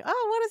kid,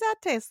 what does that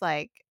taste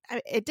like?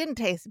 It didn't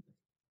taste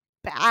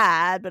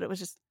bad, but it was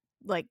just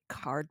like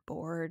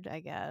cardboard, I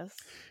guess.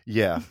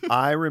 Yeah.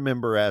 I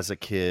remember as a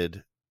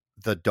kid,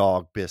 the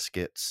dog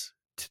biscuits,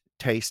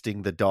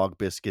 tasting the dog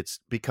biscuits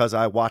because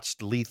I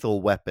watched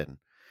Lethal Weapon.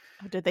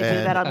 Oh, did they do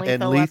that on Lethal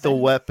And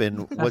Lethal Weapon?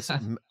 Weapon was,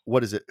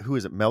 what is it? Who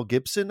is it? Mel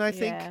Gibson, I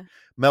think. Yeah.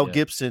 Mel Yeah.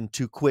 Gibson,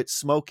 to quit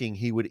smoking,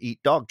 he would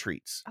eat dog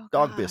treats, Oh,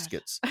 dog God.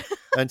 biscuits.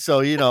 And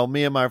so,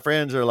 me and my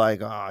friends are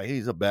like, oh,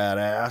 he's a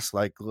badass.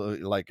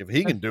 Like if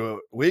he can do it,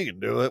 we can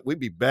do it. We'd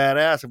be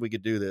badass if we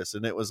could do this.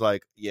 And it was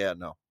like, yeah,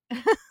 no,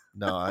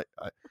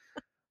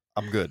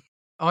 I'm good.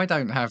 I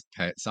don't have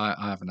pets. I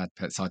haven't had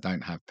pets. I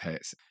don't have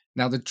pets.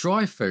 Now, the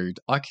dry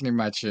food, I can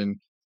imagine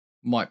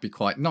might be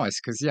quite nice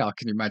because, I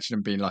can imagine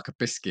them being like a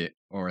biscuit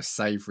or a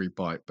savory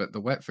bite. But the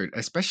wet food,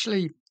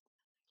 especially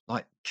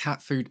like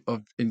cat food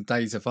in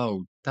days of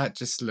old, that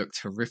just looked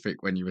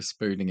horrific when you were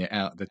spooning it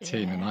out of the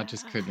tin, and I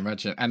just couldn't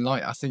imagine. And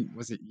like, I think,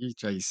 was it you,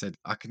 Jay, you said,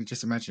 I can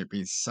just imagine it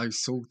being so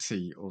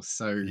salty or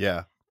so,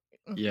 Yeah.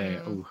 yeah.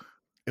 Mhm. Oh,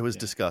 It was yeah.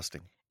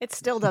 disgusting. It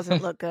still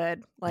doesn't look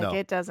good. Like No.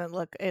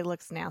 it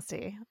looks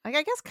nasty. Like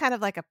I guess kind of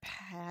like a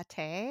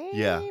pate.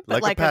 Yeah,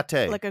 but like a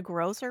pate. like a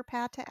grosser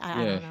pate.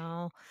 I Yeah. don't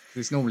know.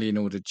 There's normally an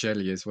ordered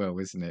jelly as well,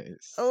 isn't it?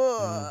 It's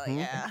Oh Mhm.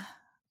 yeah.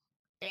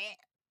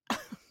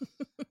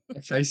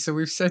 okay. So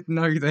we've said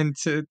no then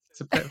to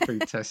pet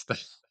food tester.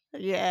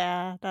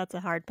 Yeah, that's a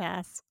hard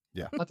pass.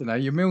 Yeah. I don't know.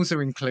 Your meals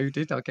are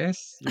included, I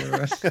guess.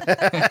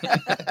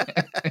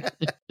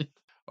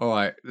 All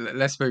right,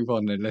 let's move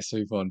on then. Let's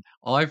move on.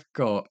 I've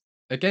got,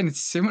 again,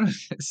 it's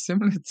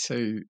similar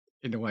to,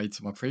 in a way,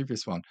 to my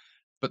previous one,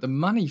 but the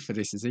money for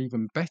this is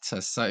even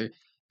better. So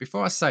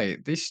before I say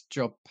it, this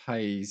job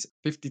pays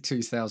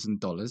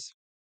 $52,000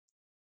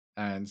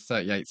 and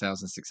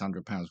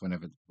 £38,600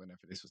 whenever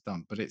this was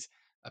done. But it's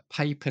a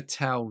paper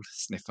towel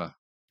sniffer.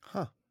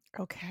 Huh.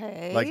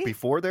 Okay. Like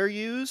before they're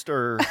used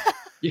or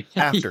Yeah.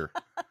 after?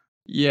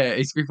 Yeah,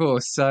 it's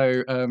before.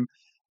 So,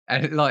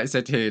 and like I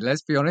said here,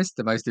 let's be honest,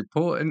 the most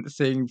important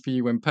thing for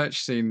you when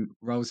purchasing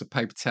rolls of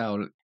paper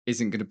towel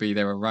isn't going to be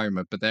their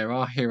aroma, but there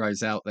are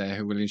heroes out there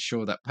who will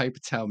ensure that paper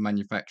towel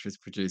manufacturers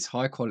produce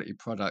high quality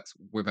products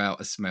without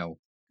a smell.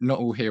 Not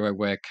all hero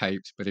wear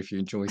capes, but if you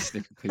enjoy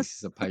sniffing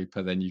pieces of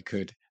paper, then you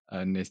could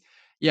earn this.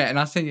 Yeah, and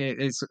I think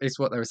it's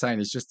what they were saying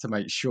is just to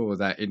make sure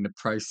that in the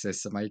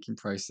process, the making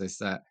process,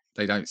 that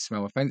they don't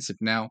smell offensive.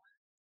 Now,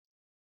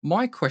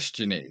 my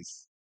question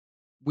is,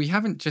 we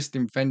haven't just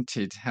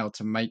invented how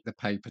to make the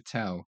paper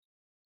towel,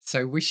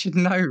 so we should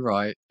know,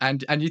 right?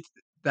 And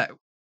that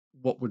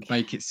what would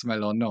make it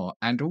smell or not,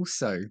 and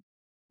also,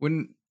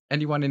 wouldn't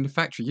anyone in the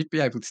factory, you'd be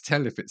able to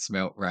tell if it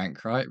smelt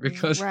rank, right?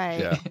 Because Right.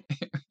 Yeah.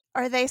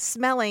 Are they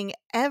smelling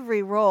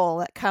every roll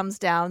that comes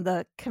down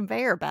the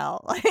conveyor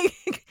belt?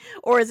 Like,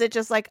 or is it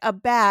just like a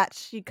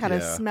batch? You kind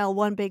of Yeah. smell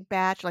one big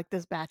batch, like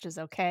this batch is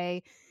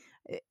okay.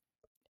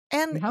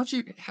 And how do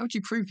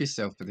you prove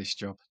yourself for this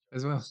job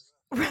as well?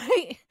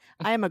 right,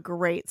 I am a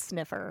great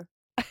sniffer.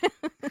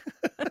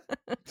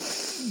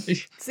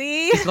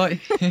 See? It's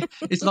like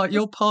it's like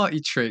your party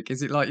trick.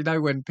 Is it like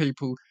when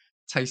people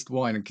taste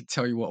wine and can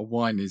tell you what a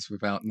wine is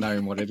without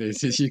knowing what it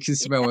is you can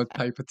smell a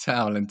paper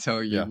towel and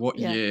tell you what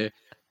year,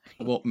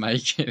 what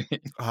make it is.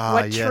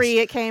 What tree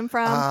it came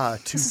from.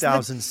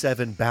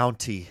 2007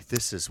 Bounty.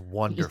 This is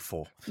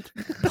wonderful.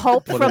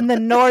 Pulp from the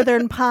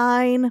northern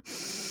pine.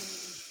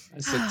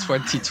 It's a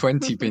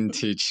 2020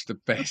 vintage, the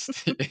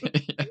best.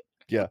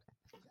 Yeah.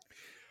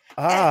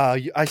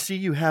 I see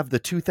you have the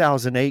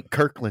 2008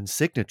 Kirkland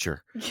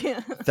signature.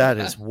 Yeah.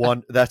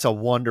 That's a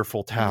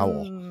wonderful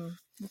towel.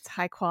 It's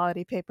high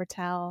quality paper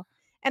towel.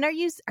 And are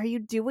you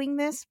doing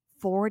this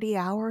 40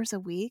 hours a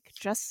week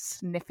just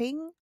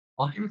sniffing?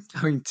 I'm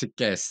going to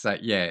guess that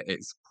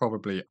it's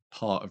probably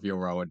part of your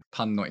role, and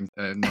pun not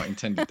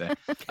intended there.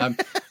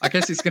 I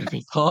guess it's going to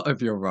be part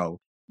of your role.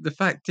 The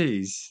fact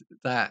is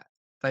that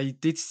they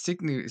did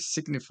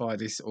signify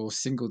this or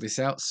single this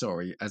out,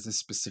 as a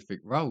specific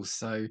role.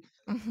 So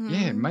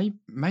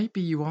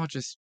maybe you are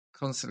just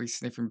constantly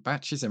sniffing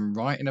batches and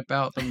writing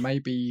about them.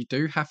 Maybe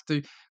you have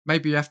to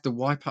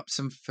wipe up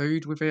some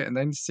food with it and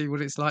then see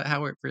what it's like,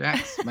 how it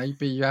reacts.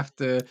 Maybe you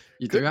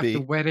do have to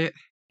wet it.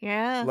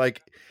 Yeah.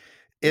 Like,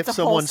 if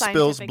someone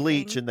spills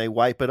bleach and they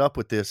wipe it up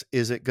with this,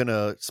 is it going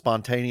to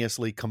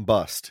spontaneously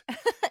combust?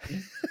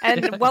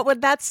 And what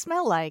would that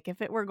smell like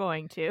if it were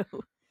going to?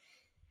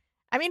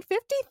 I mean,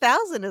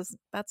 $50,000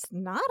 that's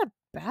not a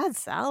bad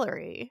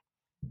salary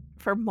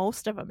for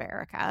most of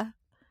America.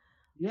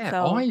 Yeah,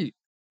 So,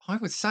 I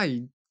would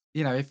say,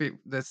 if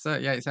there's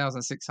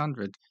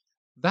 38,600,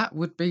 that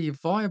would be a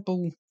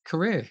viable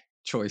career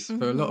choice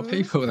for a lot of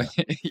people.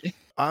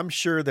 I'm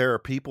sure there are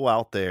people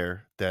out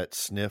there that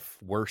sniff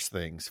worse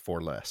things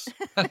for less.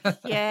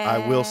 yeah.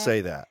 I will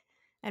say that.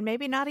 And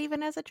maybe not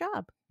even as a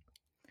job.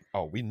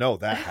 Oh, we know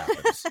that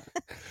happens.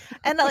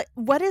 And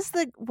what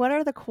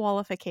are the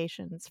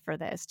qualifications for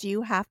this? Do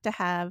you have to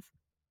have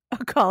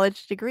a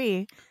college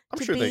degree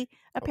to be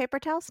a paper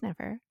towel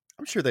sniffer?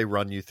 I'm sure they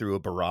run you through a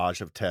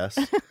barrage of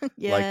tests.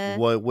 Yeah.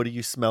 Like, what do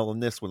you smell in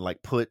this one?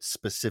 Like, put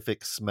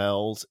specific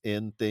smells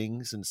in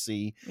things and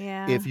see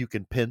if you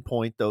can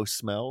pinpoint those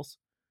smells.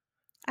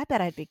 I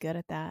bet I'd be good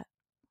at that.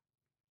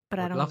 But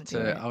I don't want to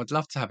do it. I would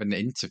love to have an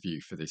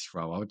interview for this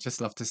role. I would just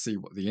love to see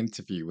what the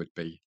interview would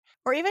be.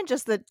 Or even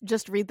just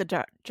read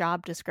the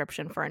job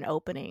description for an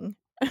opening.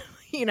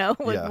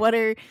 What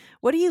are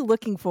you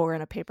looking for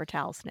in a paper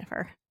towel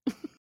sniffer?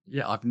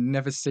 Yeah, I've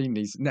never seen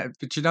these.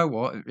 But you know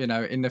what?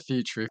 In the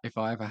future, if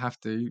I ever have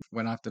to,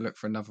 when I have to look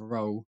for another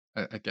role,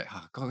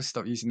 God,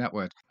 stop using that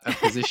word, a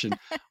position,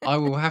 I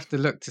will have to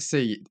look to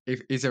see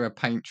is there a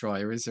paint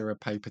dryer, is there a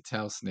paper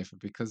towel sniffer?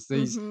 Because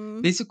these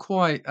are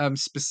quite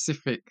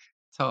specific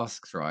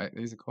tasks, right?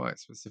 These are quite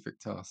specific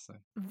tasks. So.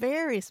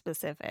 Very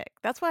specific.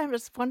 That's why I'm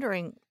just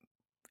wondering,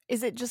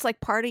 is it just like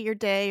part of your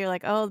day? You're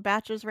like, oh, the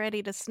batch is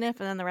ready to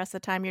sniff. And then the rest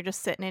of the time you're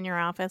just sitting in your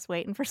office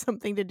waiting for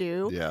something to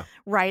do. Yeah.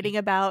 Writing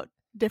about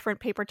different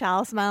paper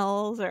towel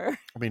smells or.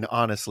 I mean,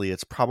 honestly,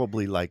 it's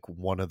probably like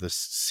one of the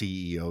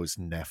CEO's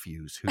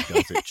nephews who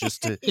does it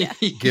just to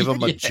give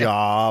him a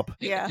job.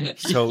 Yeah.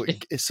 So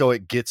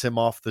it gets him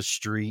off the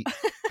street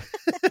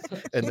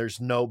and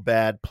there's no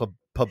bad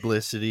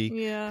publicity.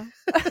 Yeah.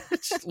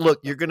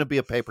 Look, you're going to be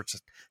a paper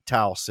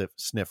towel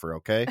sniffer,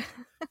 okay?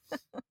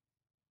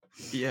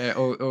 Yeah,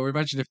 or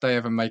imagine if they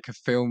ever make a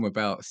film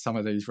about some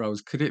of these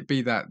roles. Could it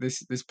be that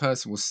this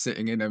person was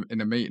sitting in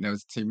a meeting, there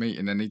was a team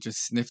meeting, and he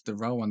just sniffed the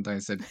roll one day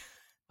and said,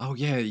 "Oh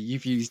yeah,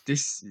 you've used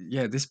this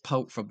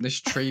pulp from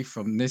this tree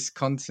from this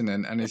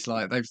continent," and it's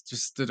like they've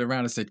just stood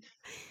around and said,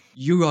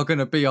 "You are going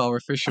to be our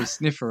official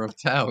sniffer of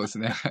towels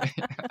now."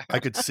 I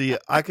could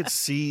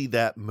see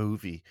that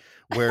movie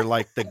where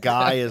like the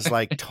guy is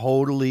like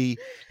totally,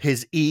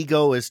 his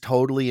ego is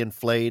totally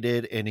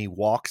inflated and he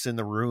walks in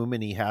the room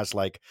and he has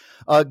like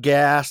a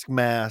gas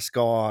mask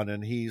on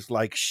and he's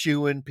like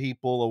shooing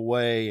people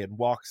away and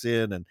walks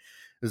in and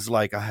is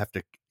like, I have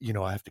to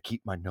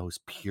keep my nose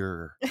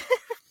pure.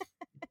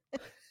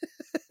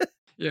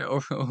 Yeah,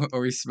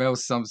 or he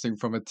smells something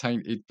from a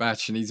tainted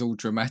batch and he's all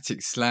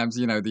dramatic, slams,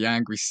 the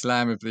angry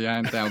slam of the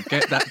hand down.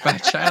 Get that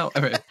batch out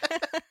of it.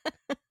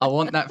 I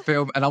want that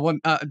film, and I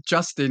want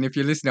Justin, if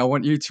you're listening, I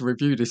want you to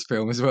review this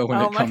film as well when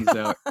it comes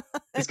out.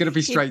 It's going to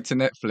be straight to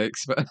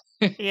Netflix, but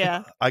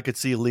yeah, I could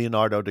see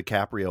Leonardo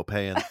DiCaprio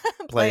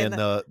playing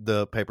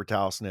the paper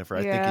towel sniffer.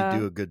 I think he'd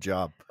do a good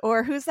job.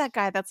 Or who's that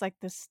guy that's like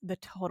the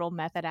total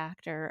method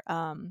actor?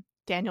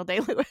 Daniel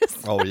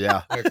Day-Lewis. Oh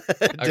yeah,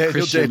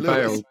 Christian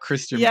Bale.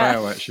 Christian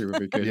Bale actually would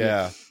be good.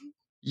 Yeah.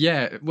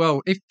 Yeah.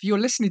 Well, if you're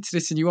listening to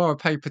this and you are a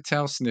paper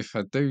towel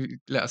sniffer, do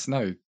let us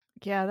know.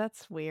 Yeah,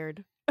 that's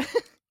weird.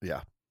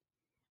 Yeah.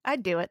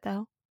 I'd do it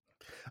though.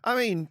 I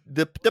mean,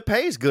 the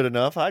pay is good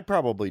enough. I'd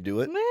probably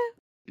do it.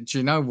 Do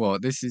you know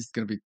what? This is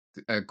going to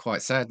be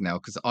quite sad now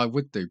because I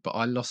would do, but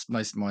I lost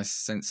most of my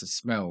sense of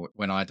smell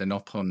when I had an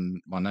op on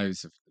my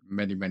nose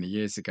many, many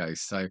years ago.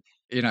 So,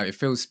 it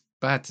feels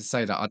bad to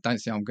say that I don't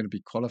think I'm going to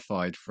be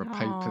qualified for a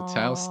paper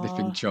towel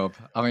sniffing job.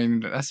 I mean,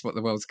 that's what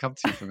the world's come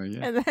to for me.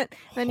 Yeah. And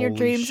then your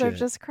dreams are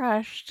just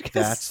crushed.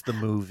 That's the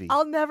movie.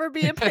 I'll never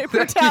be a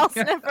paper towel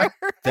sniffer.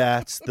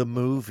 That's the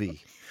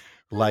movie.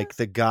 Like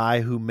the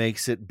guy who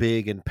makes it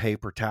big in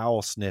paper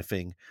towel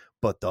sniffing,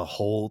 but the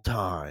whole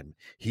time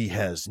he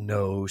has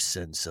no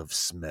sense of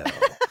smell.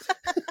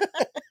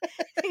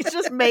 He's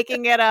just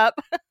making it up.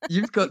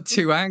 You've got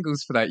two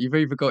angles for that. You've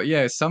either got,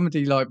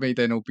 somebody like me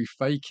then will be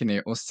faking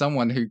it, or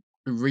someone who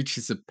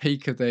reaches the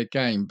peak of their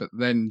game but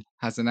then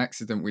has an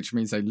accident, which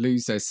means they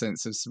lose their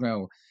sense of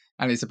smell.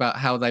 And it's about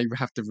how they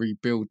have to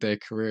rebuild their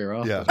career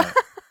after that.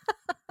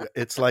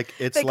 It's like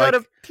they go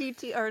to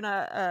PT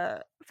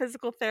or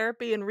physical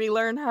therapy and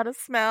relearn how to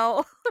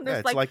smell.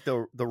 It's like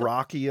the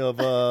Rocky of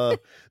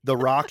the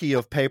Rocky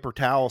of paper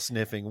towel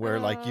sniffing, where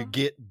like you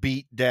get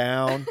beat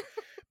down,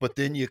 but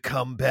then you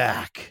come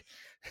back.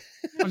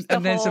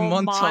 And there's a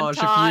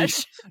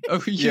montage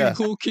of you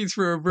walking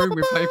through a room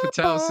with paper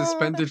towels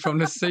suspended from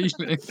the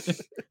ceiling.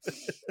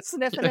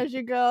 Sniffing as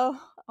you go.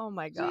 Oh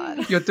my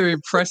God. You're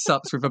doing press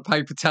ups with a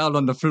paper towel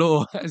on the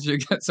floor as you're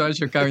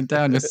going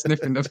down, you're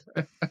sniffing the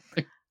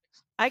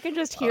I can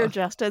just hear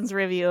Justin's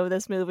review of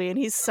this movie and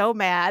he's so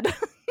mad.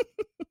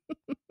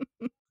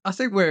 I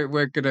think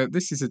we're gonna.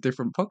 This is a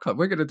different podcast.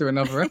 We're gonna do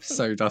another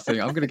episode. I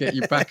think I'm gonna get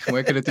you back, and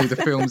we're gonna do the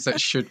films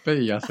that should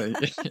be. I think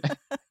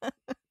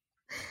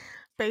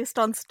based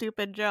on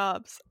stupid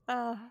jobs.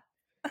 The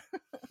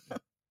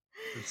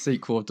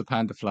sequel of the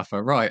Panda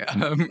Fluffer, right?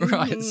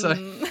 Right. So,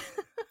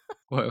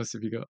 what else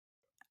have you got?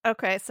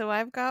 Okay, so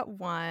I've got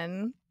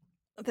one.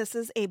 This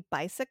is a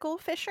bicycle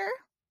fisher.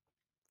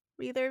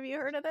 Either of you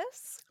heard of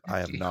this? I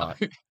have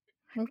not.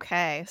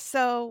 Okay,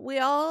 so we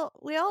all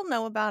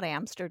know about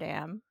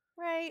Amsterdam,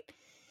 right?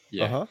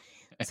 Yeah. Uh-huh.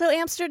 So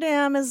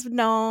Amsterdam is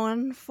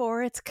known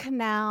for its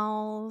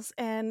canals,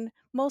 and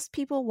most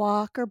people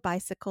walk or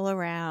bicycle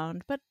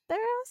around, but they're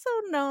also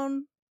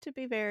known to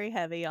be very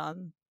heavy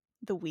on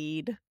the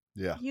weed.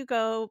 Yeah. You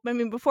go, I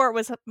mean, before it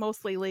was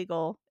mostly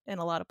legal in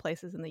a lot of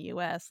places in the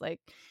US, like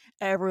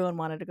everyone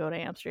wanted to go to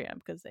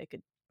Amsterdam because they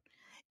could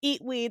eat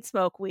weed,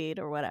 smoke weed,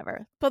 or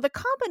whatever. But the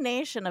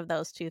combination of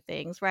those two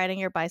things, riding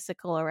your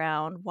bicycle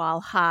around while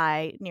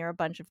high near a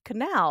bunch of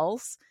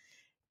canals,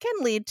 can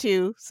lead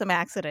to some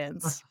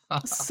accidents.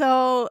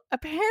 So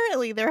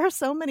apparently there are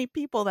so many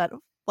people that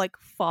like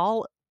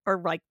fall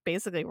or like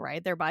basically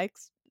ride their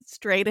bikes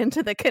straight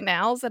into the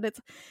canals, and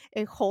it's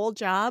a whole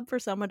job for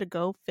someone to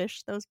go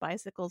fish those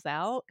bicycles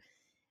out.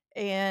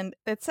 And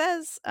it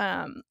says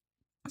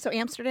so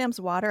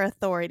Amsterdam's water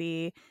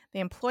authority,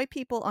 they employ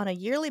people on a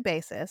yearly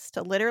basis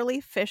to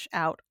literally fish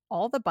out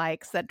all the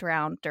bikes that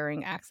drown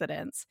during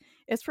accidents.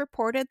 It's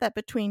reported that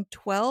between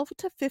 12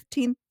 to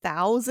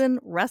 15,000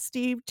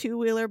 rusty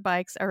two-wheeler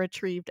bikes are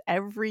retrieved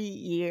every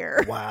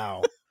year.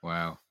 Wow.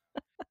 Wow.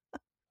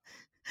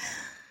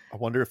 I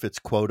wonder if it's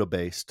quota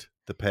based,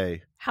 the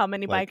pay. How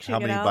many bikes you how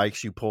get many out?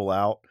 bikes you pull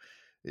out.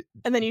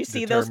 And then you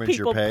see those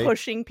people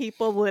pushing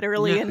people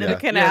literally into the Yeah,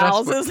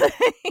 canals as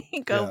they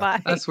go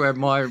by. That's where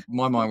my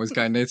mind was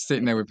going. They're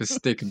sitting there with a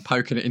stick and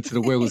poking it into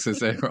the wheels as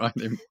they're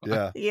riding.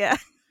 Yeah. Yeah.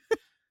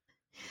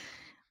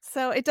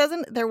 So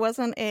there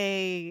wasn't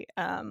a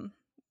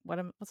what's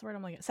the word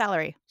I'm looking at?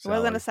 Salary. There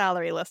wasn't a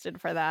salary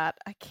listed for that.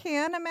 I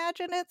can't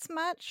imagine it's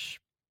much,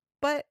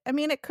 but I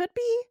mean it could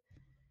be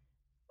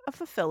a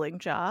fulfilling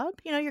job.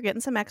 You know, you're getting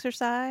some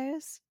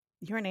exercise.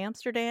 You're in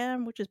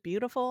Amsterdam, which is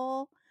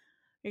beautiful.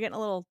 You're getting a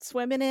little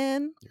swimming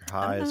in. You're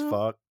high as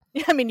fuck.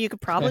 I mean, you could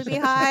probably be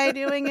high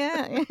doing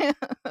it.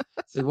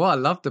 See, what I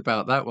loved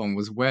about that one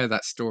was where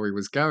that story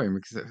was going,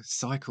 because it was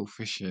cycle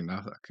fishing.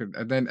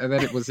 And then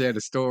it was the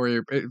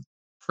story,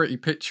 pretty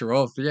picture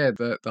of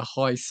the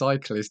high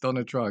cyclist on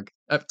a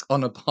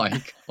on a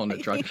bike on a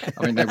drug.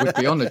 I mean, they would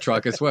be on a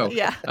drug as well.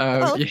 Yeah.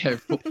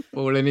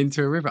 Falling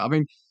into a river. I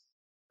mean,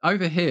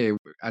 over here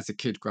as a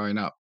kid growing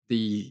up,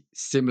 the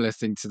similar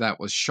thing to that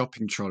was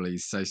shopping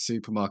trolleys, so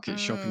supermarket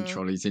shopping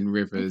trolleys in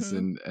rivers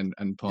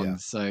and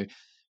ponds. So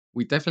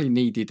we definitely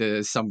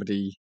needed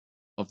somebody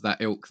of that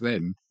ilk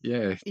then.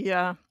 Yeah.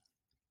 Yeah.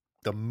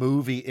 The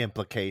movie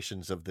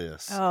implications of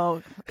this.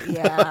 Oh,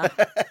 yeah.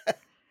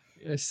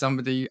 Yeah,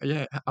 somebody,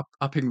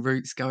 up in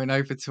routes, going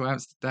over to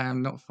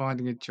Amsterdam, not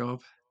finding a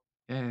job.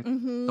 Yeah,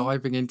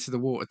 diving into the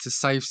water to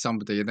save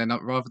somebody, and then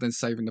rather than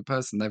saving the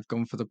person, they've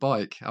gone for the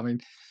bike. I mean,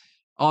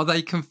 are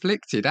they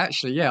conflicted?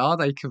 Actually, yeah, are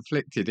they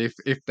conflicted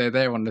if they're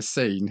there on the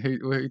scene?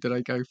 Who do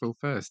they go for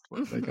first?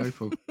 What do they go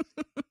for?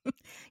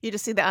 You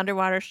just see the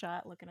underwater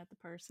shot, looking at the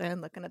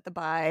person, looking at the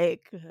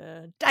bike,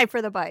 dive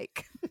for the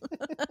bike.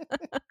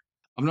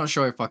 I'm not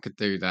sure if I could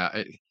do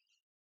that.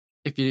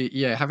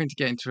 If having to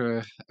get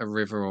into a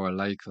river or a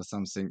lake or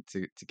something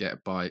to get a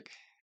bike,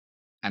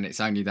 and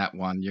it's only that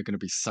one, you're going to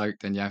be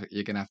soaked, and you're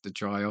going to have to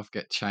dry off,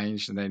 get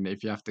changed, and then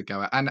if you have to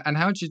go out, and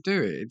how do you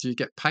do it? Do you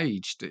get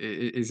paged?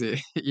 Is it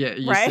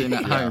you're sitting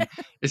at home?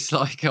 It's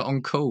like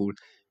on call.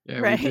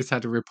 Yeah, we just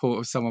had a report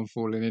of someone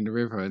falling in the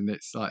river, and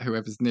it's like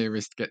whoever's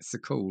nearest gets the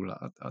call.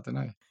 I don't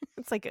know.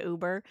 It's like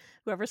Uber.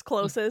 Whoever's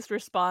closest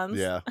responds.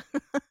 Yeah.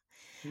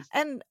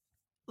 And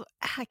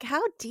like,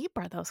 how deep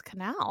are those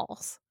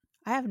canals?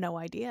 I have no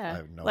idea. I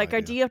have no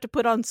idea. Do you have to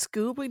put on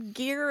scuba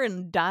gear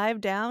and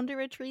dive down to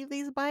retrieve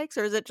these bikes?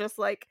 Or is it just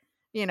like,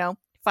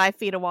 5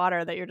 feet of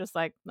water that you're just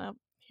like, nope,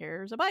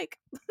 here's a bike?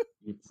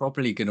 You're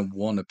probably going to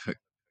want to put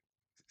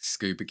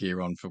scuba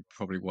gear on for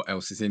probably what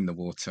else is in the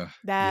water.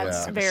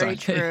 That's Yeah. very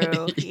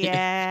true.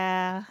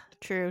 Yeah. Yeah.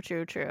 True.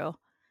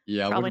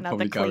 Yeah, I Probably wouldn't not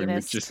the probably go in with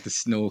cleanest. just the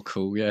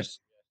snorkel. Yes.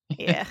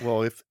 Yeah.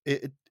 Well, if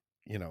it,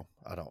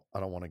 I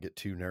don't want to get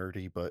too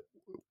nerdy, but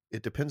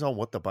it depends on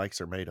what the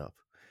bikes are made of.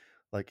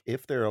 Like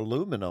if they're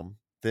aluminum,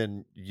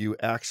 then you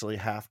actually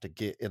have to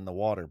get in the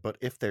water. But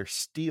if they're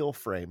steel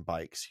frame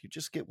bikes, you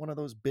just get one of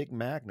those big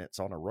magnets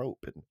on a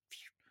rope and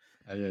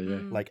Yeah.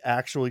 like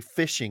actually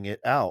fishing it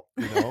out,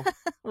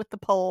 With the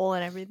pole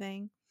and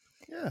everything.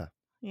 Yeah.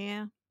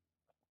 Yeah.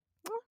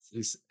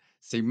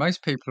 See,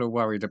 most people are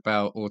worried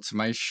about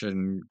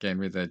automation getting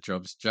rid of their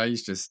jobs.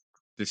 Jay's just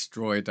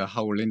destroyed a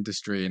whole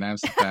industry in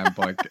Amsterdam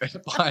by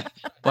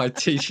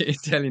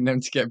telling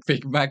them to get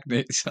big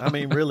magnets. I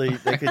mean, really,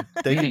 they could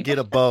get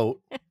a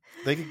boat.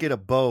 They could get a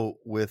boat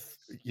with,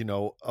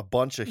 a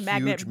bunch of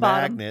Magnet huge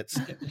bottom. magnets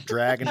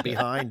dragging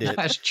behind it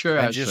That's true,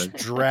 and actually. just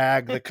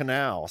drag the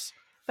canals.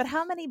 But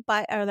how many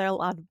are there a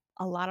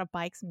lot of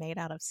bikes made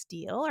out of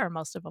steel, or are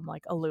most of them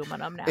like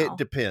aluminum now? It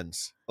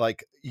depends.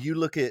 Like you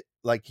look at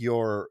like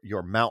your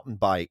mountain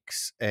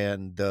bikes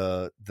and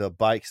the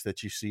bikes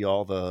that you see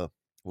all the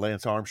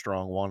Lance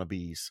Armstrong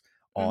wannabes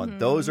on.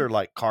 Those are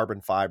like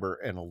carbon fiber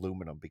and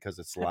aluminum because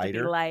it's Have to be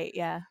lighter. light,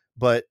 yeah.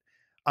 But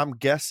I'm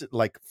guessing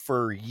like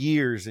for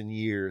years and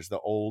years, the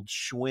old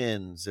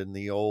Schwinn's and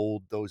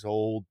those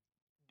old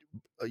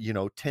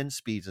 10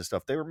 speeds and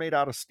stuff, they were made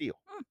out of steel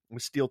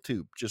with steel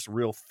tube, just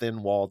real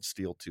thin walled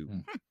steel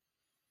tube.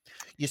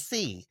 You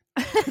see.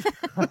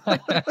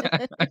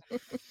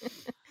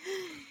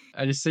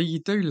 And you see, you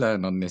do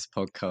learn on this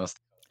podcast.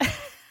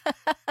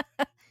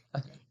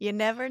 You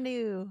never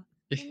knew.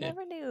 You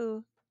never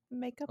knew.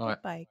 Makeup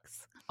with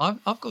bikes.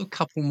 I've got a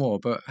couple more,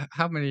 but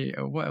how many?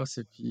 What else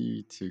have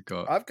you two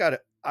got? I've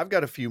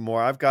got a few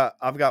more. I've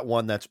got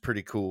one that's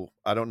pretty cool.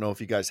 I don't know if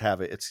you guys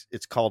have it.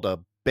 It's called a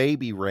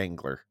baby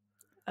wrangler.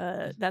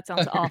 That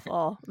sounds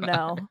awful.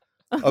 No.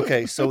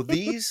 Okay, so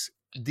these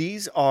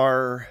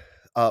are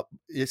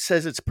it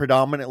says it's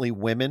predominantly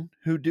women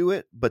who do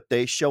it, but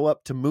they show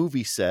up to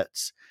movie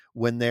sets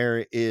when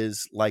there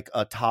is like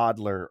a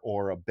toddler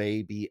or a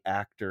baby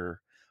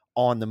actor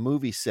on the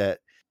movie set.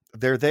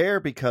 They're there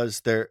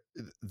because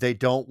they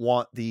don't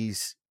want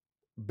these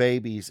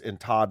babies and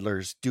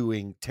toddlers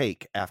doing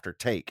take after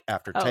take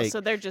after take.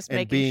 So they're just and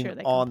making being sure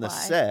they on comply. the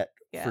set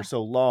for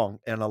so long.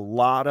 And a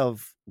lot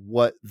of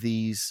what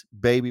these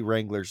baby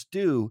wranglers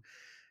do,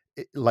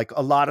 like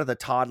a lot of the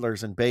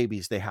toddlers and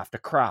babies, they have to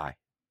cry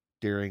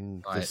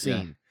during the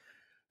scene. Yeah.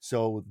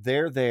 So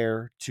they're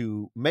there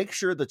to make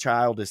sure the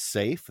child is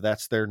safe.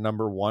 That's their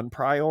number one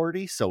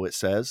priority. So it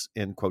says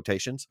in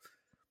quotations.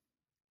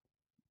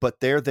 But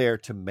they're there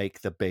to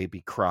make the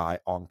baby cry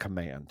on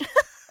command.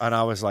 And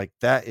I was like,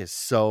 that is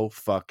so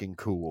fucking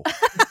cool.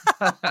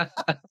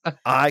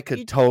 I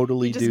could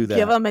totally do that.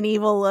 Give them an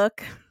evil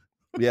look.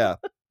 Yeah.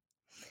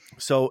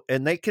 So,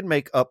 and they can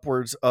make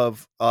upwards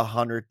of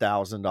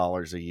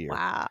 $100,000 a year.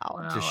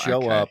 Wow. To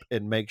show up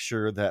and make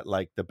sure that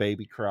like the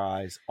baby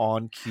cries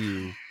on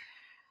cue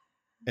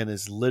in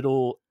as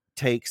little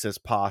takes as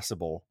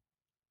possible.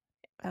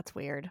 That's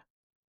weird.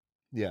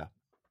 Yeah.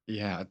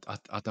 Yeah,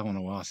 I don't want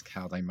to ask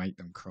how they make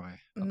them cry.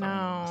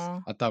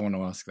 No. I don't want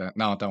to ask that.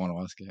 No, I don't want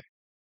to ask it.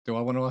 Do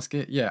I want to ask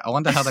it? Yeah, I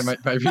wonder how they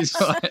make babies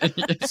cry.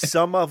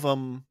 Some of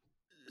them,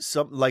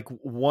 like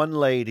one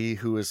lady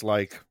who is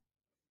like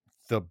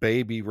the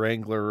baby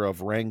wrangler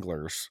of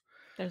wranglers.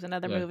 There's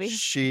another movie.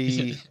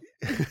 She,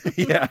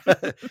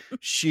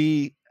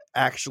 she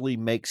actually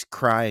makes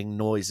crying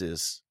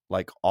noises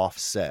like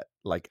offset,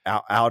 like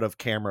out of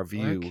camera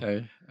view.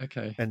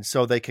 Okay. And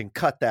so they can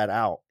cut that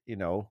out,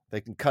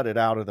 they can cut it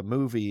out of the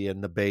movie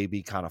and the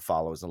baby kind of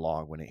follows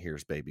along when it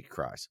hears baby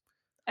cries.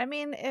 I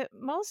mean,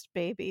 most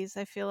babies,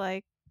 I feel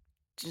like,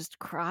 just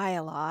cry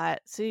a lot.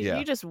 So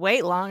you just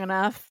wait long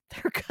enough,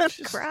 they're going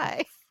to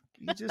cry.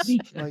 You just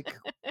like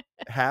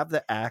have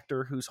the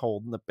actor who's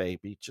holding the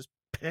baby just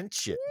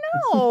pinch it.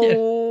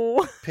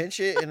 No. Pinch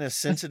it in a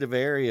sensitive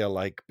area,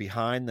 like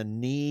behind the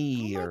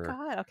knee. Oh my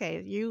God.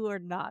 Okay, you are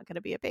not going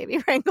to be a baby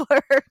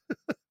wrangler.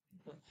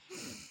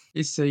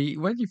 You see,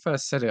 when you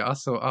first said it, I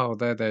thought,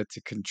 they're there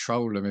to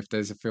control them. If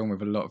there's a film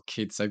with a lot of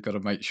kids, they've got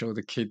to make sure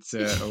the kids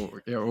are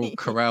all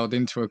corralled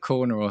into a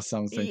corner or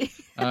something.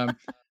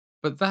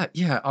 But that,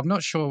 I'm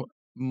not sure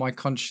my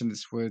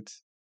conscience would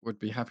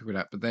be happy with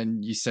that. But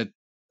then you said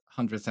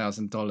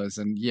 $100,000,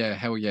 and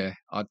hell yeah,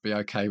 I'd be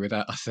okay with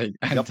that, I think.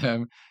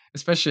 And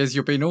especially as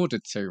you're being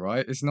ordered to,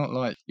 right? It's not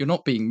like you're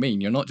not being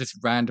mean. You're not just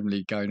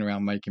randomly going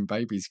around making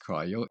babies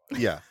cry. You're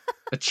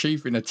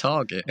achieving a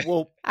target.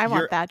 Well, I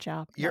want that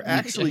job. You're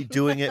actually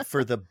doing it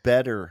for the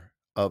better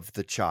of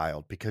the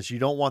child because you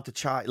don't want the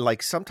child.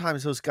 Like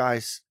sometimes those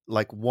guys,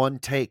 like one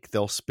take,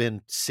 they'll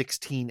spend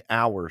 16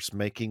 hours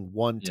making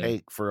one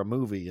take for a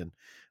movie, and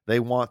they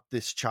want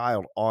this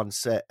child on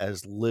set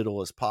as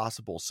little as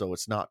possible so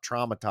it's not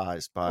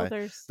traumatized by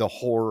the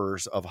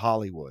horrors of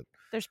Hollywood.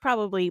 There's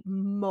probably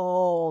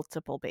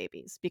multiple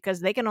babies because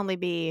they can only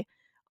be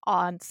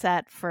on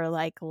set for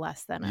like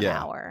less than an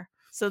hour.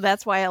 So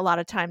that's why a lot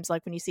of times,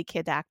 like when you see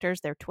kid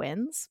actors, they're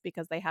twins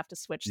because they have to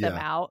switch them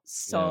Yeah. out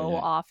so yeah.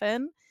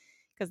 often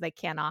because they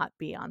cannot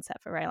be on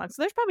set for very long.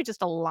 So there's probably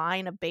just a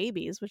line of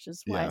babies, which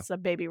is why Yeah. it's a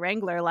baby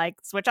wrangler. Like,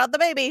 switch out the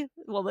baby.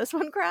 Will this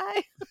one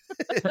cry?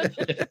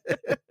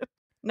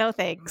 No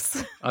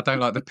thanks. I don't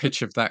like the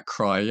pitch of that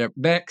cry. Yep,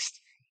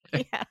 next.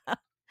 Yeah.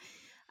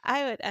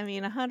 I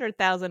mean,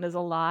 100,000 is a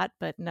lot,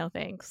 but no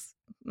thanks.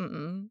 I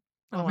don't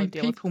want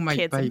to deal people with make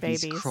kids and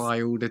babies babies.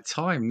 cry all the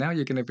time. Now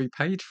you're going to be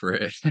paid for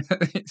it.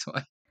 It's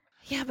like,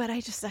 Yeah, but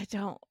I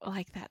don't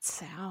like that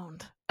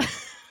sound.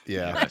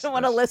 Yeah. I don't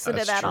want to listen to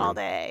that's that all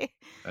true. day.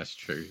 that's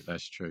true.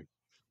 That's true.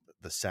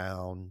 The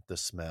sound, the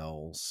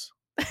smells.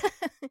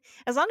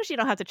 As long as you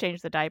don't have to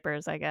change the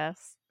diapers, I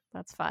guess.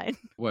 That's fine.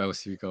 What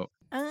else have you got?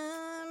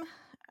 I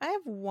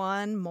have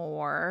one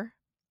more,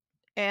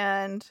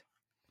 and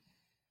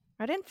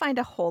I didn't find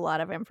a whole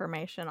lot of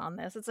information on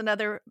this. It's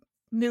another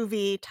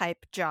movie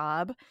type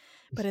job,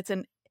 but it's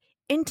an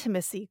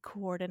intimacy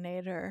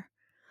coordinator.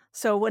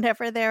 So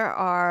whenever there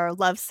are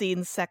love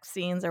scenes, sex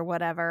scenes, or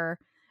whatever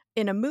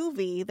in a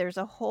movie, there's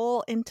a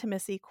whole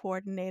intimacy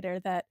coordinator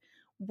that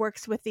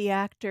works with the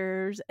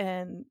actors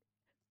and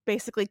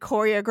basically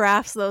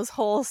choreographs those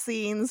whole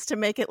scenes to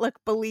make it look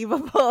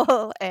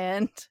believable.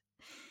 And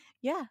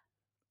yeah.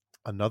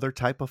 Another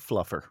type of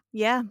fluffer.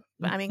 Yeah.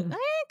 I mean,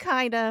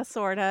 kind of,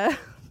 sort of.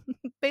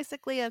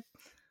 Basically a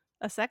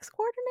sex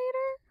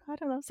coordinator? I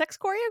don't know. Sex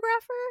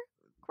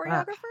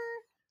choreographer?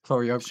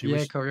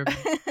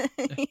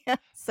 Choreography. Yeah.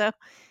 So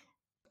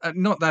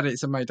Not that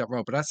it's a made-up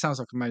role, but that sounds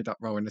like a made-up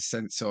role in the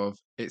sense of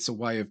it's a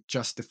way of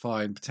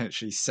justifying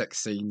potentially sex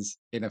scenes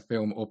in a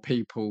film or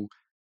people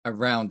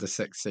around a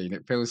sex scene.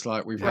 It feels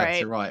like we've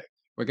had to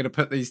we're going to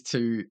put these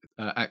two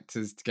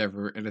actors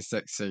together in a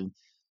sex scene,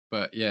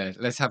 but yeah,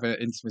 let's have an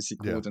intimacy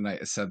Yeah.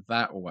 coordinator. So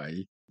that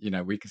way,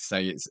 we could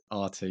say it's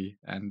arty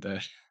and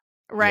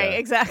right, Yeah.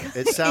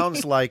 exactly. It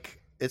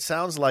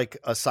sounds like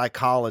a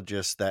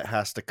psychologist that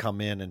has to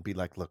come in and be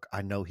like, look,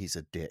 I know he's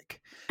a dick.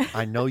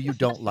 I know you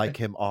don't like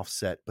him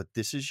offset, but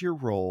this is your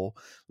role.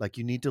 Like,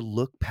 you need to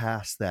look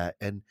past that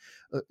and,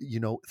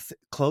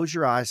 close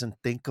your eyes and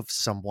think of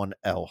someone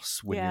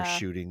else when you're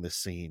shooting the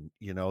scene.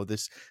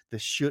 This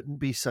shouldn't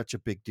be such a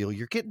big deal.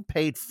 You're getting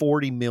paid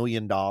 $40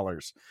 million.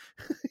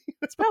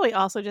 It's probably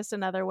also just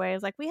another way.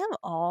 It's like, we have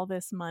all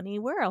this money.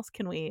 Where else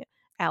can we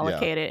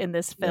allocate it in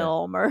this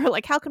film? Or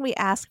like, how can we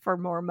ask for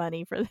more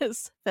money for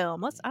this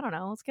film? Let's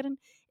get an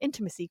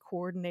intimacy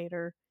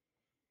coordinator.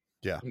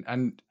 Yeah.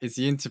 And is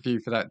the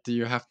interview for that, do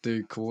you have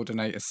to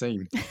coordinate a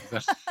scene?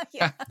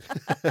 Yeah.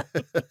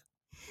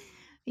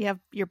 You have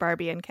your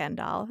Barbie and Ken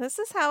doll. This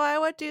is how I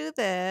would do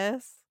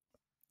this.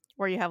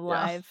 Where you have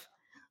live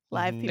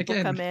people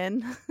Again, come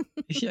in.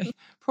 Yeah,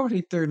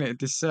 probably doing it a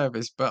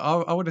disservice, but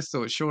I would have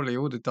thought surely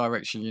all the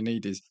direction you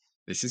need is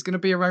this is going to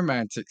be a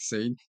romantic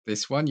scene.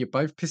 This one, you're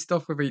both pissed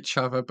off with each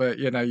other, but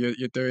you're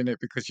doing it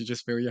because you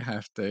just feel you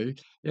have to.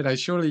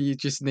 Surely you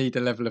just need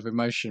a level of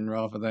emotion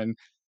rather than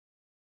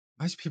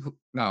most people.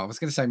 No, I was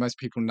going to say most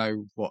people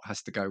know what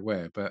has to go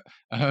where, but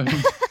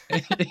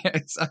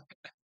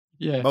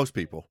yeah, Most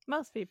people.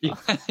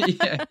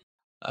 yeah,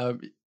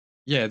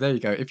 yeah. There you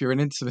go. If you're an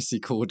intimacy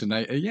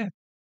coordinator,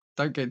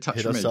 don't get in touch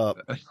Hit with us me. up.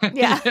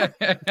 Yeah.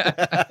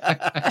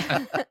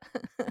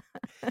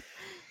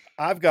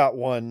 I've got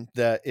one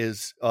that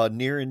is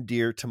near and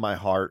dear to my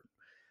heart.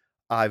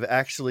 I've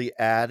actually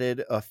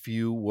added a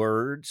few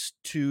words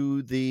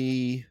to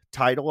the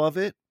title of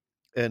it,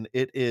 and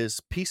it is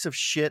piece of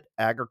shit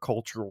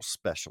agricultural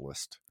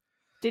specialist.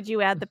 Did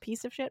you add the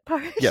piece of shit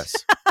part? Yes.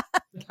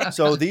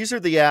 So these are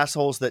the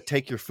assholes that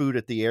take your food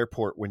at the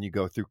airport when you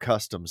go through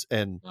customs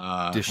and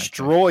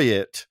destroy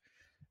it,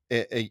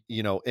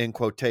 in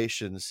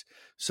quotations.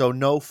 So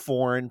no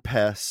foreign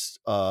pests,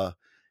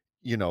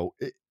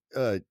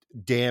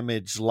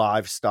 damage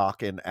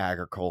livestock and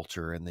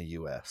agriculture in the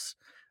U.S.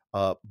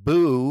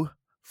 Boo,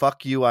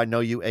 fuck you. I know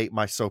you ate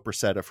my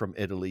sopressata from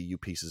Italy, you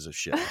pieces of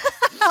shit.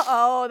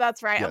 Oh,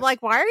 that's right. Yes. I'm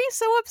like, why are you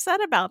so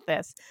upset about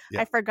this?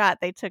 Yeah. I forgot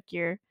they took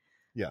your...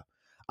 Yeah.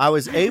 I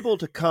was able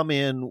to come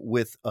in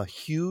with a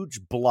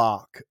huge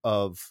block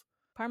of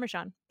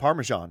Parmesan,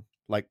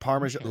 like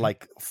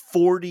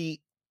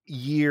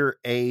 40-year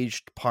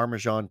aged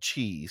Parmesan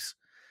cheese.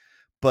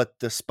 But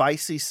the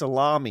spicy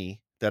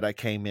salami that I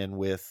came in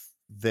with,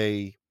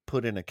 they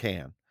put in a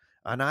can.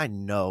 And I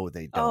know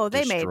they don't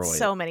they destroy made it.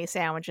 so many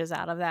sandwiches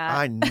out of that.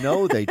 I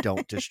know they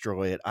don't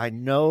destroy it. I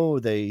know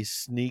they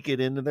sneak it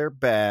into their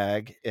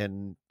bag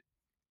and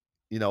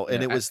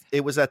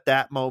it was at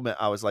that moment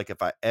I was like,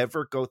 if I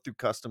ever go through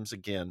customs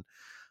again,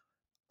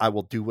 I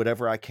will do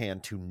whatever I can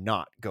to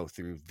not go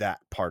through that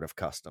part of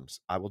customs.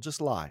 I will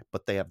just lie,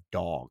 but they have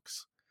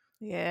dogs.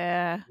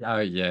 Yeah. Oh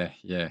yeah.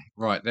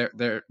 Right.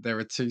 There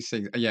are two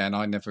things. Yeah, and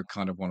I never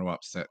kind of want to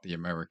upset the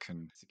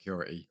American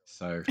security.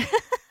 So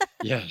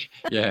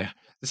yeah.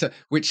 So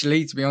which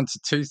leads me on to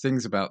two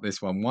things about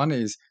this one. One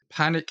is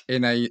panic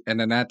in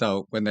an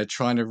adult when they're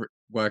trying to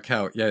work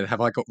out, have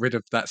I got rid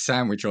of that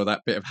sandwich or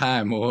that bit of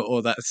ham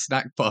or that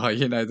snack bar?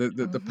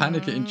 The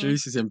panic it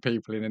induces in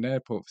people in an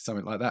airport for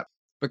something like that.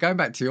 But going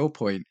back to your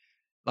point,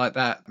 like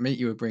that meat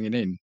you were bringing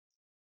in,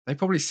 they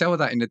probably sell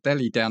that in the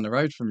deli down the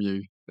road from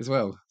you as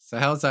well. So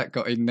how's that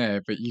got in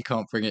there, but you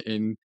can't bring it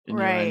in your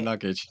own Right.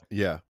 luggage?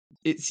 Yeah.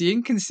 It's the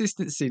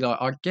inconsistency.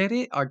 Like, I get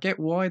it. I get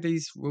why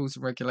these rules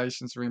and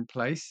regulations are in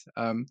place.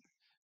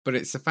 But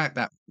it's the fact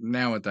that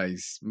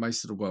nowadays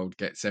most of the world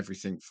gets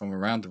everything from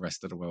around the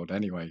rest of the world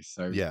anyway.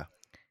 So Yeah.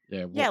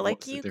 yeah, Yeah, like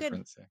what's the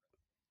difference there?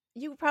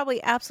 you could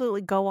probably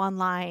absolutely go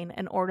online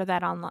and order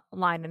that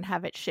online and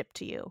have it shipped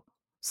to you.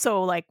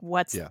 So like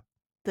what's Yeah.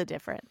 the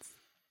difference?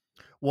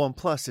 Well, and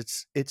plus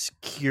it's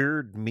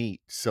cured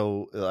meat.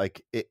 So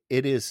like it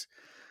is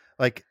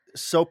like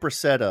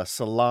sopressata,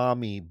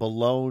 salami,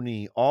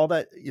 bologna, all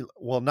that.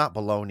 Well, not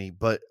bologna,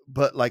 but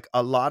like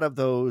a lot of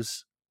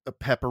those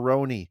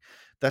pepperoni.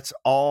 It's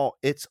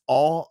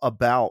all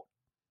about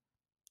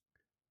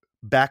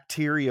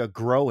bacteria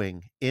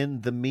growing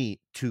in the meat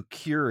to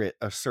cure it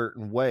a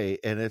certain way,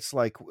 and it's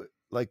like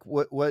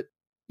what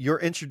you're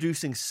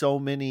introducing so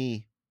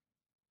many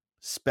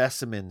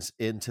specimens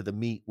into the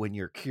meat when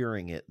you're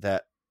curing it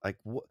that like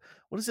what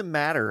does it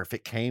matter if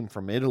it came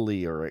from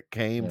Italy or it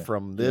came Yeah,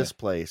 from yeah. this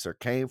place or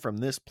came from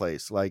this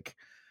place? Like,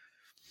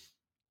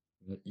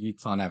 You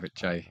can't have it,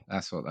 Jay.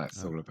 That's what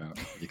that's all about.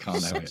 You can't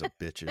have sons it. of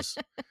bitches.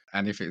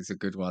 And if it's a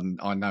good one,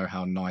 I know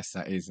how nice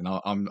that is, and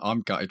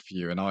I'm gutted for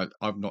you, and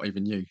I'm not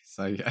even you,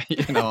 so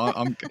you know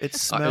I'm. It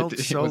smelled It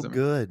so wasn't.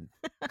 good.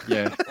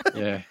 Yeah,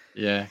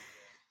 yeah.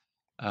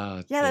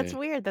 Oh Yeah, that's dear.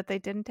 weird that they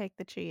didn't take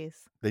the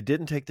cheese. They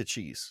didn't take the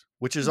cheese,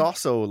 which is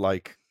also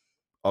like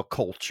a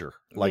culture.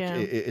 Like Yeah.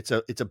 it's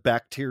a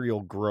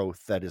bacterial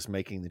growth that is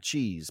making the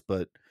cheese,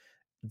 but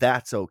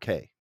that's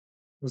okay.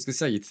 I was gonna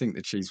say you'd think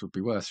the cheese would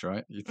be worse,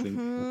 right? You'd think,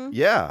 Mhm.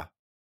 Yeah.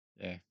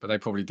 yeah, but they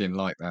probably didn't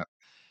like that.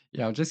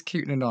 Yeah, I'm just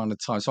keeping an eye on the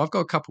time. So I've got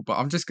a couple, but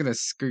I'm just going to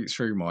scoot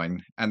through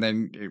mine, and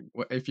then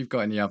if you've got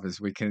any others,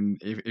 we can.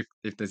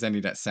 If there's any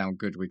that sound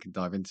good, we can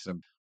dive into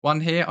them.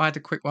 One here, I had a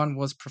quick one.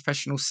 Was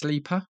professional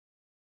sleeper.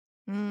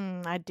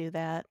 I'd do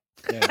that.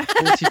 Yeah,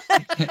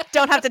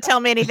 Don't have to tell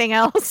me anything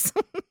else.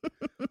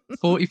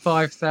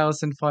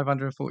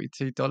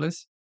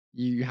 $45,542.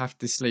 You have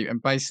to sleep,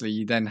 and basically,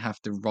 you then have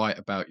to write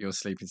about your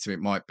sleeping. So it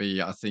might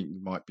be, I think, you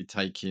might be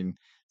taking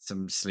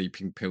some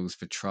sleeping pills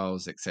for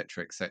trials,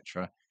 etc.,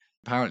 etc.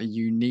 Apparently,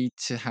 you need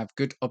to have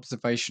good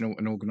observational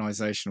and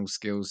organizational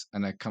skills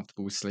and are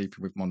comfortable with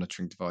sleeping with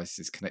monitoring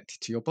devices connected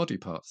to your body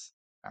parts.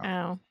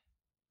 Oh,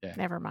 Yeah.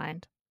 never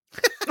mind.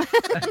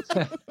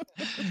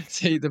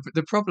 See,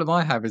 the problem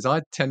I have is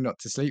I tend not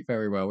to sleep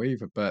very well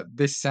either, but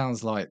this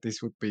sounds like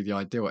this would be the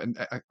ideal. And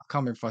I can't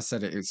remember if I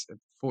said it, it's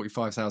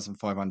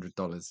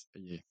 $45,500 a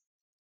year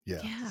Yeah.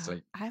 to Yeah,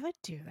 sleep. I would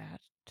do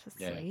that to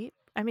Yeah. sleep.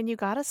 I mean, you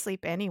got to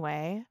sleep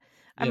anyway.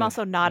 I'm Yeah,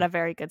 also not yeah. a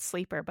very good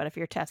sleeper, but if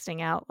you're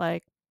testing out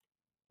like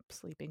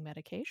sleeping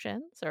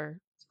medications or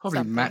Probably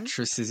something.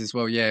 mattresses as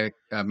well. Yeah,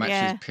 mattresses,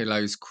 Yeah.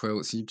 pillows,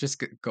 quilts. You've just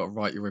got to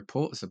write your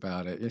reports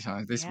about it. You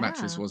know, this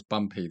mattress Yeah. was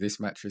bumpy. This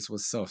mattress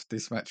was soft.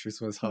 This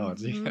mattress was hard.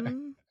 You know,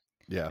 Mhm.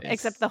 Yeah.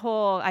 Except it's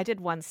I did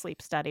one sleep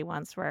study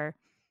once where,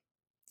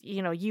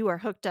 you are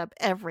hooked up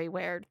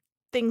everywhere,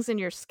 things in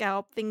your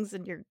scalp, things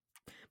in your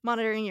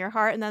monitoring your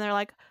heart. And then they're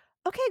like,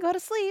 okay, go to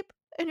sleep.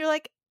 And you're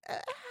like,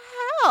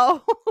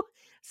 how?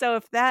 So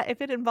if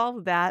it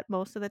involved that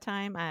most of the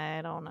time,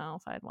 I don't know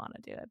if I'd want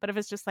to do it. But if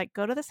it's just like,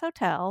 go to this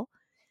hotel,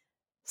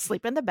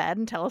 sleep in the bed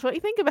and tell us what you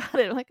think about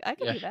it. I'm like, I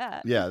can yeah. do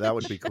that. Yeah, that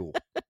would be cool.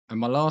 And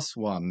my last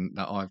one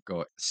that I've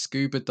got: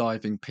 scuba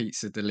diving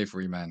pizza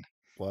delivery man.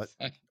 What?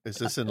 Is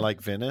this in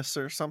like Venice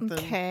or something?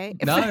 Okay.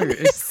 No,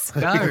 it's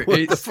Like,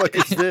 what the fuck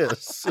is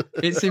this?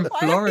 It's in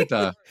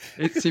Florida.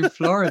 It's in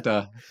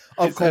Florida.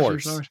 Of It's actually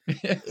course. Florida.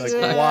 Like,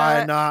 Yeah,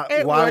 why not?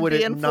 it Why would would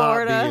be it in not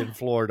Florida. be in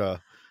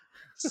Florida?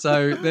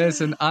 So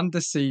there's an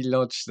undersea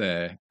lodge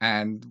there,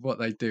 and what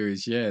they do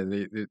is,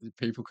 the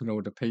people can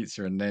order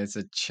pizza, and there's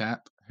a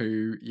chap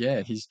who,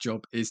 his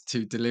job is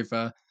to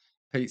deliver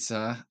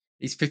pizza.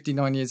 He's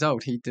 59 years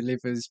old. He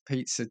delivers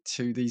pizza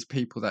to these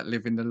people that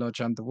live in the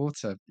lodge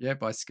underwater,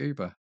 by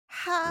scuba.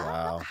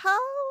 Wow.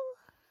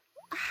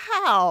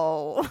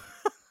 How?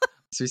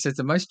 So he says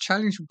the most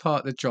challenging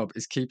part of the job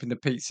is keeping the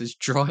pizzas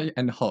dry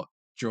and hot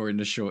during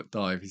the short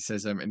dive. He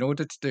says, in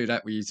order to do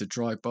that, we use a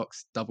dry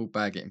box, double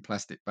bag it in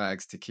plastic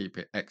bags to keep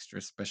it extra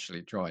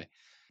especially dry.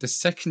 The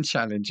second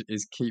challenge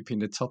is keeping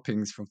the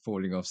toppings from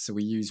falling off. So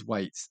we use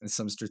weights and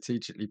some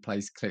strategically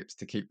placed clips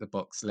to keep the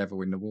box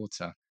level in the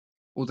water.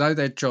 Although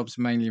their jobs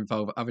mainly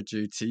involve other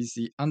duties,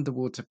 the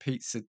underwater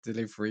pizza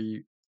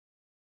delivery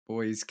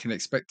boys can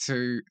expect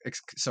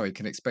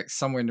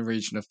somewhere in the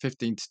region of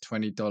 $15 to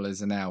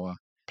 $20 an hour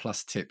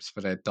plus tips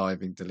for their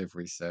diving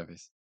delivery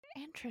service.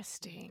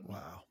 Interesting.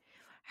 Wow.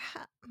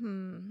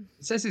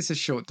 It says it's a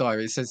short dive.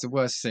 It says the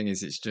worst thing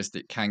is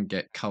it can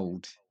get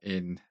cold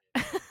in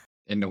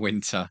the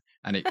winter,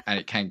 and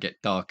it can get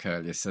dark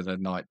earlier, so the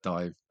night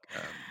dive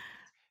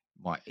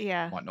might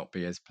not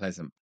be as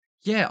pleasant.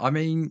 Yeah, I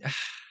mean,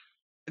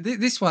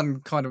 this one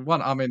kind of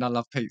one. I mean, I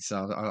love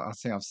pizza. I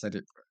think I've said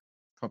it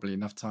probably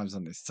enough times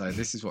on this, so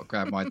this is what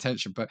grabbed my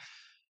attention. But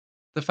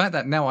the fact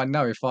that now I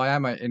know if I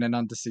am in an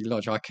undersea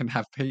lodge, I can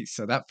have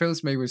pizza. That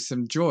fills me with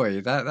some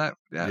joy. That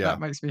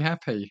makes me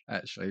happy,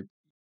 actually.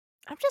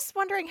 I'm just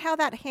wondering how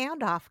that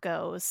handoff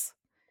goes.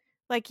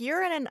 Like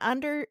you're in an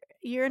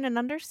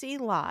undersea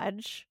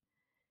lodge.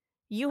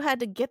 You had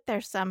to get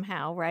there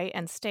somehow, right?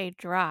 And stay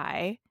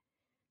dry.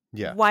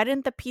 Yeah. Why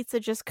didn't the pizza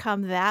just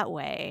come that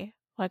way?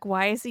 Like,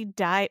 why is he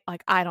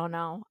like, I don't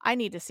know. I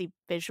need to see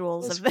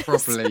visuals There's of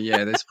this.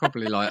 there's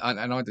probably like, and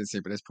I didn't see,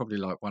 but there's probably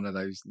like one of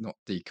those, not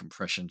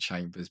decompression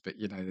chambers, but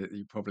that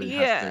you probably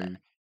have Yeah. to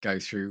go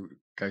through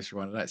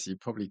one of that. So you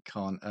probably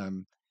can't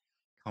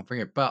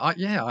bring it. But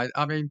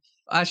I mean,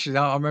 actually,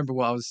 I remember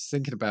what I was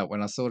thinking about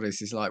when I saw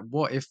this. Is like,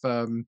 what if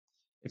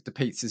the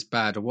pizza's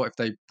bad, or what if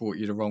they brought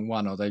you the wrong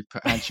one, or they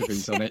put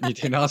anchovies on it and you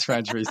didn't ask for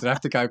anchovies? They'd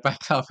have to go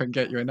back up and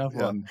get you another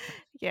Yeah. one.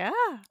 Yeah.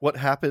 What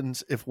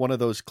happens if one of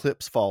those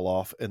clips fall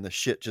off and the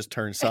shit just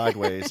turns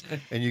sideways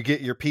and you get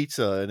your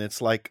pizza and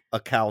it's like a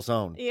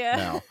calzone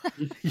now,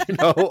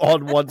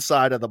 on one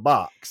side of the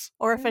box?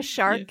 Or if a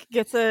shark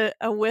gets a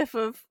whiff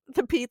of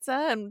the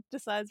pizza and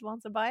decides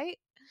wants a bite.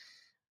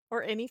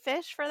 Or any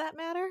fish for that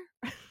matter.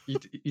 You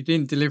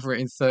didn't deliver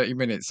it in 30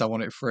 minutes. I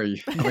want it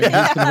free. I mean, who's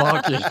going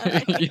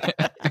to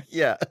argue?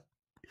 Yeah.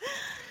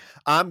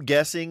 I'm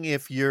guessing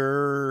if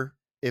you're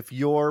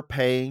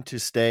paying to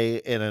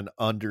stay in an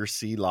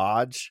undersea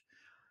lodge,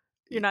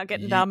 you're not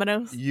getting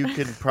Domino's. You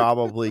can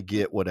probably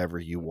get whatever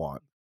you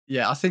want.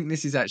 Yeah, I think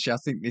this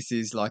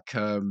is like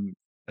a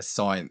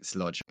science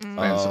lodge.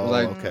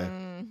 Although,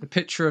 okay. The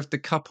picture of the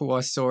couple I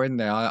saw in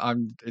there,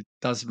 it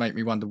does make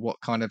me wonder what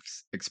kind of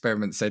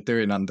experiments they're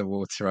doing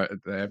underwater out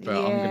there. But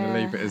I'm going to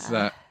leave it as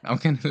that. I'm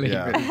going to leave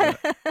it as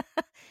that.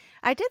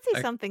 I did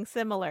see something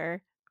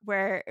similar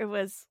where it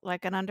was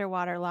like an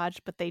underwater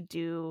lodge, but they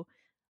do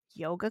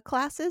yoga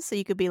classes. So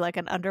you could be like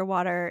an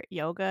underwater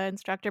yoga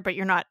instructor, but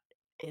you're not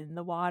in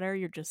the water.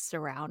 You're just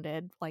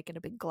surrounded like in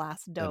a big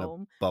glass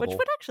dome, which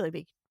would actually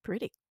be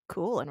pretty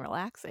cool and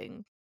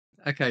relaxing.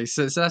 Okay,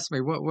 so that's me.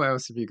 What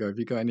else have you got? Have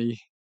you got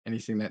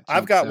anything that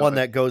I've got one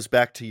that goes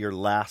back to your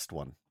last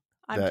one.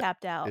 I'm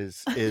tapped out.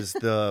 Is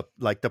the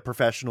like the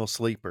professional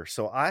sleeper.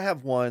 So I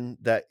have one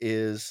that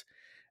is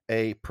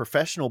a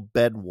professional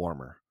bed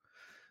warmer.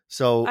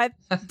 So I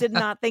did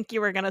not think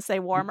you were going to say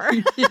warmer.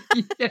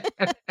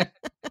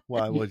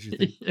 Why? What'd you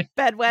think?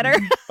 Bed wetter.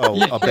 Oh,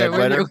 a bed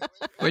wetter.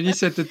 When you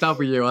said the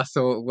W, I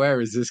thought,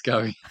 where is this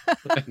going?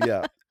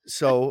 Yeah.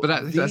 So,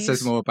 but that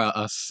says more about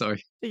us.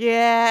 Sorry.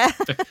 Yeah.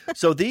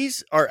 So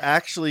these are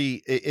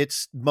actually,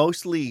 it's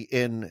mostly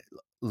in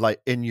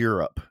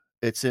Europe.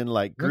 It's in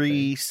like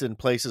Greece and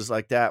places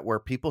like that where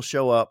people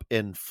show up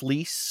in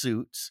fleece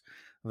suits.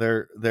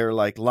 They're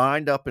like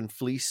lined up in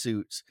fleece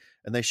suits,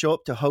 and they show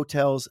up to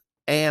hotels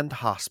and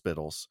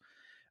hospitals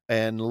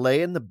and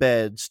lay in the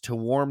beds to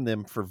warm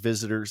them for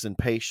visitors and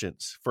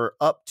patients for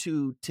up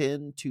to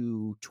 10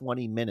 to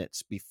 20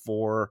 minutes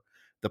before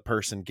the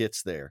person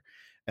gets there.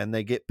 And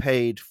they get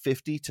paid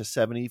 $50 to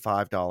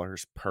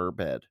 $75 per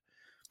bed.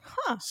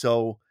 Huh.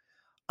 So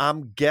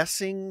I'm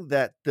guessing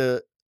that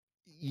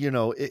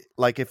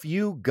like if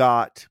you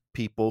got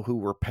people who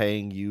were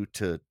paying you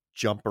to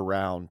jump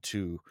around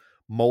to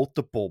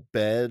multiple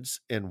beds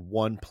in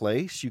one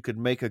place, you could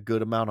make a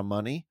good amount of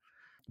money.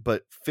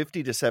 But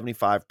 50 to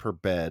 75 per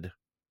bed,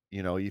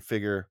 you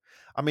figure,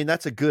 I mean,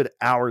 that's a good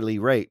hourly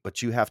rate,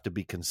 but you have to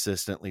be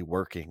consistently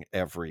working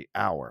every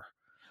hour.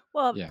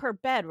 Well, per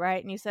bed,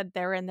 right? And you said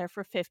they're in there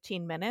for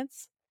 15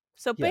 minutes.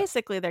 So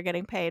basically they're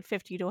getting paid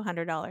 $50 to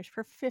 $100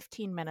 for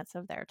 15 minutes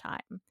of their time.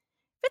 If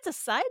it's a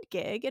side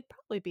gig, it'd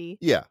probably be.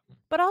 Yeah.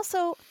 But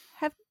also,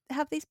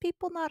 have these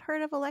people not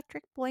heard of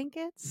electric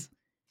blankets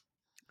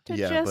to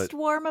just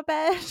warm a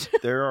bed?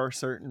 There are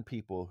certain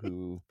people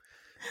who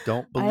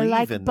don't believe I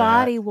like in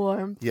body that.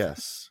 warmth.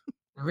 Yes.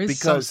 There is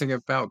something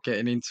about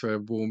getting into a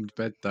warmed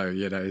bed, though,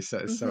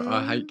 So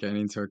I hate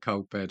getting into a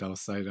cold bed, I'll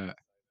say that.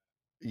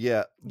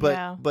 Yeah,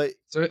 but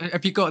so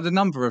have you got the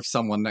number of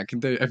someone that can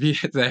do? Have you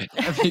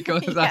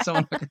got that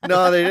someone?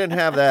 No, they didn't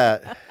have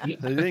that. They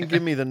didn't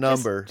give me the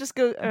number. Just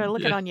go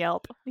look it on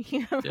Yelp.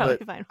 You can probably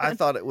find one. I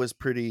thought it was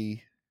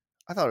pretty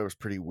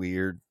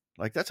weird.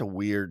 Like that's a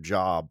weird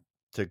job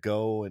to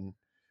go and.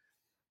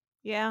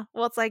 Yeah,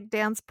 well, it's like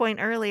Dan's point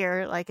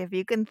earlier. Like if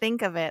you can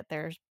think of it,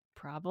 there's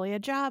probably a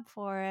job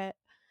for it.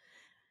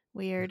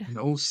 Weird. And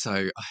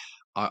also,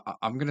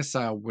 I'm going to say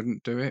I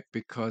wouldn't do it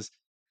because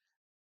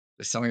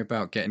there's something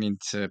about getting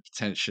into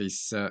potentially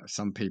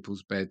some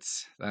people's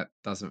beds that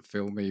doesn't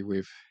fill me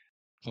with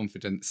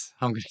confidence.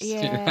 I'm going to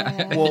say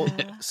that. Well,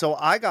 so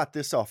I got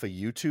this off of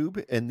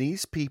YouTube, and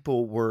these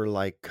people were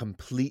like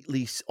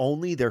completely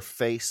only their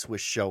face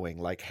was showing,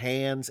 like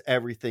hands,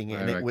 everything,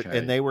 and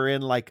and they were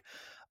in like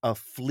a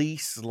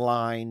fleece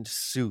lined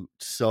suit.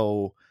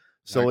 So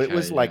it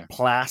was like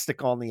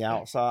plastic on the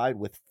outside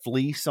with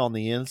fleece on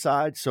the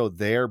inside. So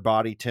their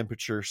body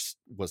temperature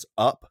was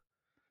up.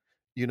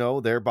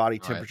 Their body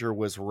temperature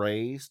was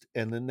raised,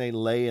 and then they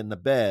lay in the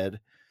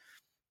bed.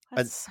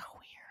 That's so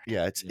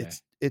weird. Yeah,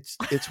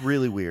 it's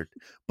really weird.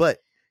 But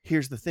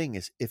here's the thing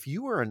is, if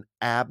you were an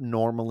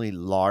abnormally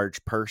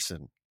large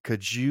person,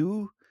 could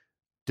you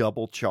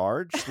double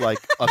charge. Like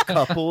a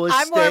couple is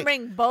I'm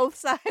warming both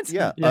sides.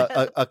 Yeah,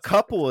 Yeah. a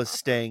couple is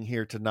staying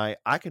here tonight.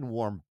 I can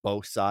warm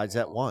both sides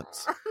at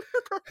once.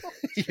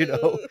 You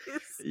know?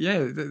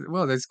 Yeah,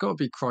 well, there's got to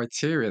be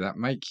criteria that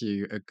make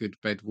you a good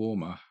bed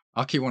warmer.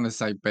 I keep wanting to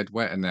say bed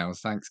wetter now.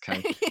 Thanks,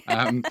 Kay.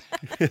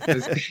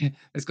 There's,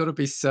 there's got to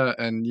be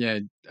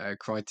certain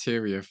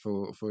criteria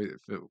for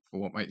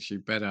what makes you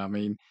better. I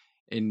mean,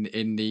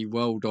 in the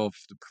world of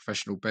the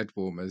professional bed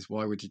warmers,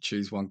 why would you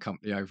choose one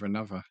company over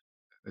another?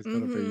 There's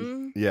got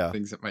to be Yeah,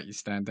 things that make you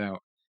stand out.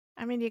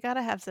 I mean, you got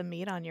to have some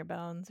meat on your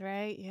bones,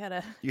 right? You got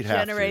to You'd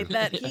have generate to.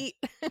 that Yeah. heat.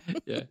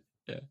 Yeah,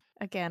 yeah.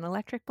 Again,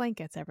 electric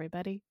blankets,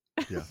 everybody.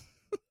 Yeah.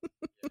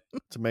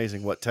 It's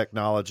amazing what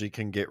technology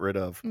can get rid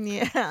of.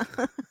 Yeah.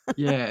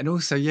 Yeah, and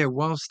also,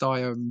 whilst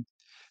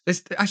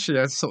there's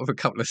actually sort of a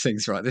couple of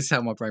things, right? This is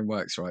how my brain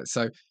works, right?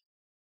 So,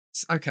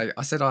 okay,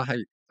 I said I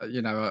hate,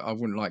 I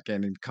wouldn't like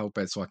getting in cold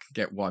bed, so I can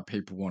get why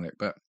people want it.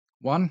 But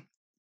one,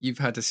 you've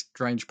had a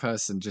strange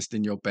person just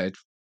in your bed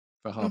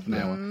for half an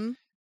hour, Mhm.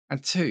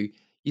 and two,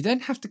 you then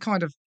have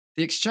to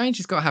the exchange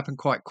has got to happen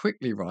quite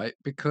quickly, right?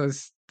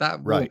 Because that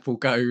Right. warmth will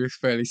go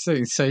fairly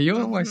soon. So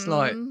you're almost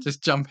like Mhm.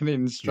 just jumping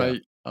in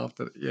straight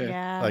after,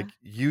 Yeah. Like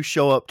you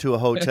show up to a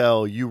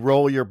hotel, you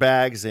roll your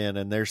bags in,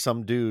 and there's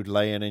some dude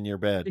laying in your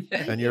bed,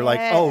 and you're like,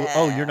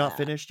 "Oh, you're not Yeah.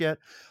 finished yet?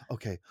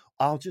 Okay,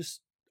 I'll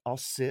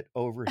sit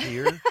over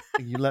here,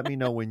 and you let me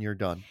know when you're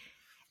done."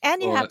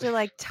 And you Or have to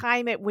like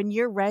time it when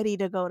you're ready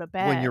to go to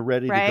bed. When you're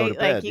ready to go right? to Like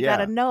bed, you got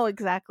to yeah. know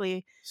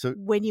exactly So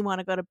when you want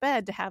to go to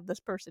bed to have this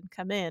person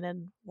come in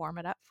and warm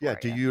it up for yeah, you.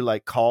 do you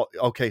like call?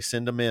 Okay,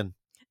 send them in.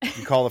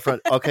 You call the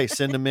front. Okay,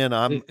 send them in.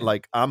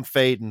 I'm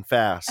fading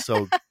fast,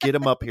 so get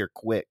them up here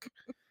quick.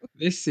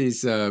 This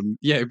is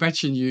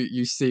imagine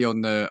you see on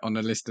the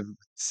list of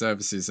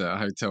services at a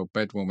hotel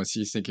bed warmer,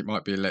 so you think it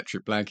might be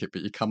electric blanket,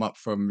 but you come up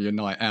from your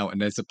night out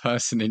and there's a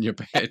person in your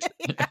bed.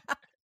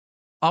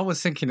 I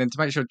was thinking, and to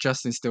make sure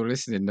Justin's still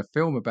listening, the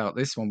film about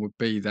this one would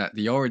be that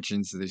the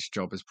origins of this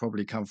job has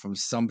probably come from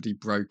somebody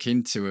broke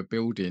into a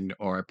building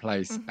or a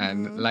place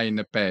and Mhm. lay in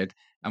the bed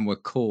and were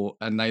caught,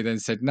 and they then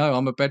said, "No,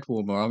 I'm a bed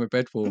warmer. I'm a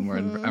bed warmer,"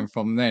 Mhm. and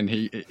from then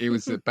he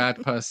was a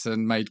bad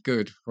person made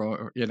good,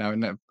 for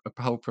and a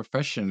whole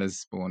profession has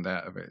spawned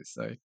out of it.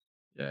 So,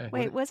 yeah,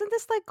 Wait, wasn't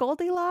this like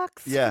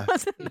Goldilocks? Yeah,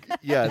 Wasn't that-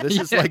 yeah. This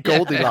is Yeah, like yeah.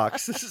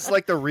 Goldilocks. This is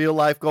like the real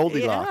life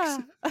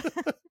Goldilocks. Yeah.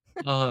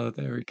 Oh,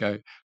 there we go.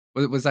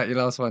 Was that your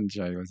last one,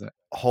 Jay? Was it?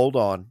 Hold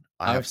on,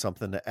 I Oh, have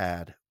something to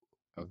add.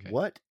 okay.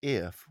 What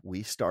if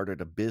we started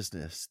a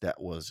business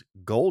that was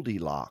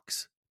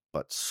Goldilocks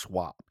but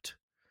swapped?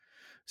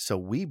 So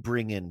we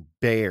bring in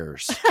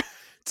bears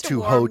to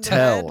warm the bed.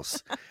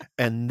 hotels,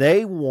 and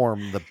they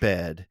warm the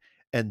bed,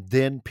 and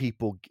then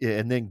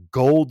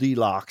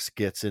Goldilocks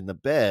gets in the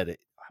bed.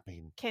 I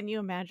mean, Can you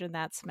imagine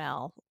that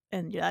smell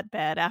in that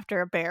bed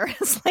after a bear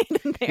has lain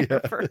in there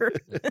yeah. for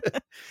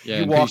Yeah,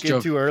 You and walk whose in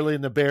job? too early,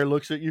 and the bear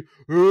looks at you.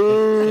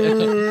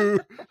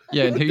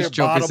 Yeah, and With whose their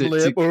job is bottom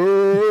it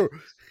lip.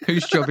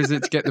 whose job is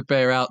it to get the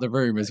bear out the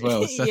room as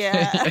well? So,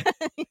 Yeah.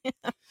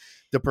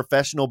 The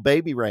professional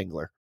baby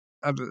wrangler.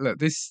 Look,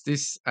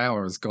 this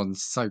hour has gone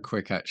so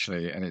quick,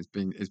 actually, and it's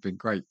been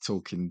great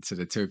talking to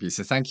the two of you.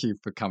 So, thank you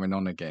for coming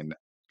on again.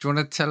 Do you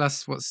want to tell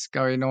us what's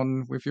going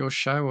on with your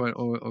show,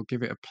 or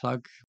give it a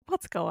plug?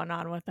 What's going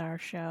on with our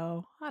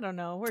show? I don't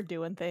know. We're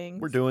doing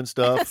things. We're doing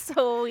stuff.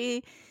 So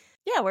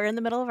we're in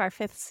the middle of our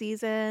 5th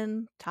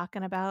season,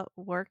 talking about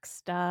work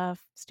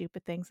stuff,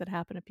 stupid things that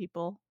happen to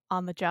people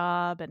on the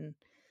job and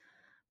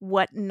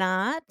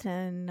whatnot.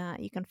 And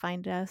you can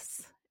find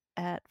us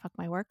at Fuck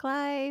My Work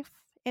Life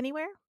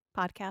anywhere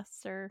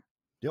podcasts are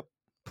Yep.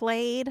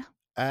 played.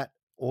 At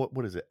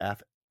what is it?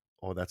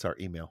 That's our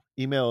email.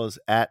 Email is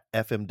at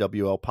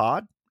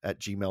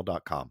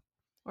fmwlpod@gmail.com.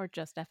 Or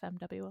just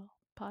FMWL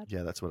Pod.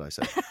 Yeah, that's what I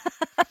said.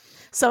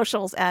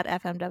 Socials at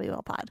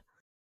FMWL Pod.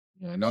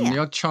 Yeah, and on the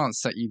odd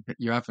chance that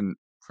you haven't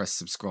pressed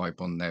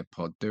subscribe on their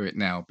pod, do it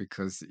now,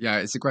 because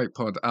it's a great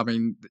pod. I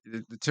mean,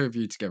 the two of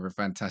you together are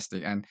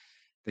fantastic, and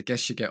the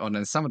guests you get on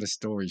and some of the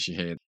stories you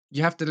hear,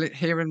 you have to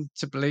hear them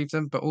to believe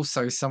them, but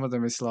also some of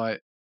them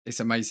it's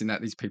amazing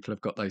that these people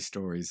have got those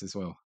stories as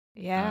well.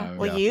 Yeah.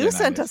 Well, Yeah. you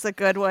sent us a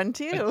good one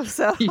too.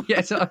 So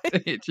Yes, I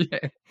did.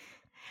 Yeah.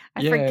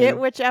 I forget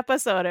which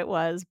episode it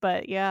was,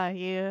 but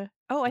yeah.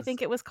 Oh, I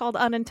think it was called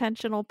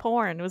Unintentional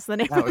Porn was the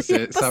name That of was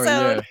the it. So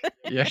episode.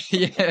 yeah,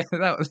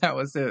 that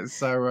was it.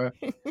 So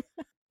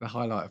the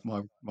highlight of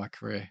my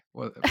career.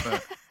 But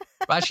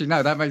actually,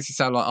 no, that makes it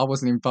sound like I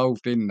wasn't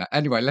involved in that.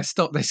 Anyway, let's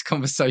stop this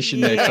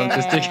conversation there,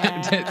 because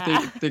I'm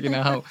just digging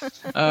a hole.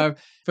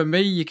 For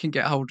me, you can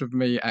get hold of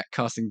me at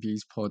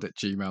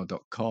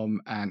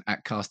castingviewspod@gmail.com and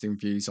at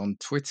castingviews on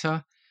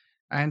Twitter.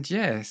 And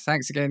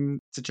thanks again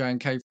to Joe and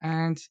Kate.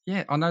 And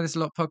I know there's a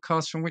lot of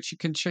podcasts from which you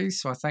can choose,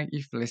 so I thank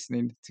you for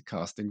listening to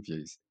Casting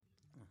Views.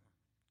 1,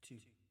 2,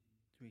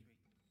 3,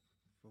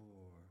 4.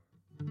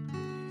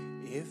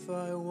 If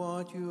I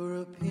want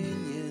your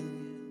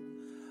opinion,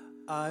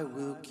 I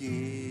will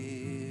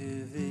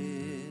give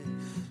it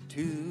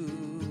to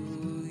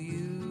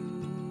you.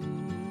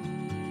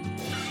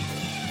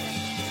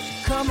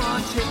 Come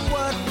on, take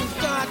what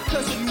we've got,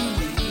 cause you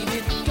need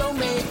it. Don't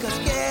make us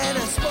get a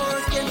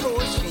sporskin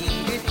horse feet.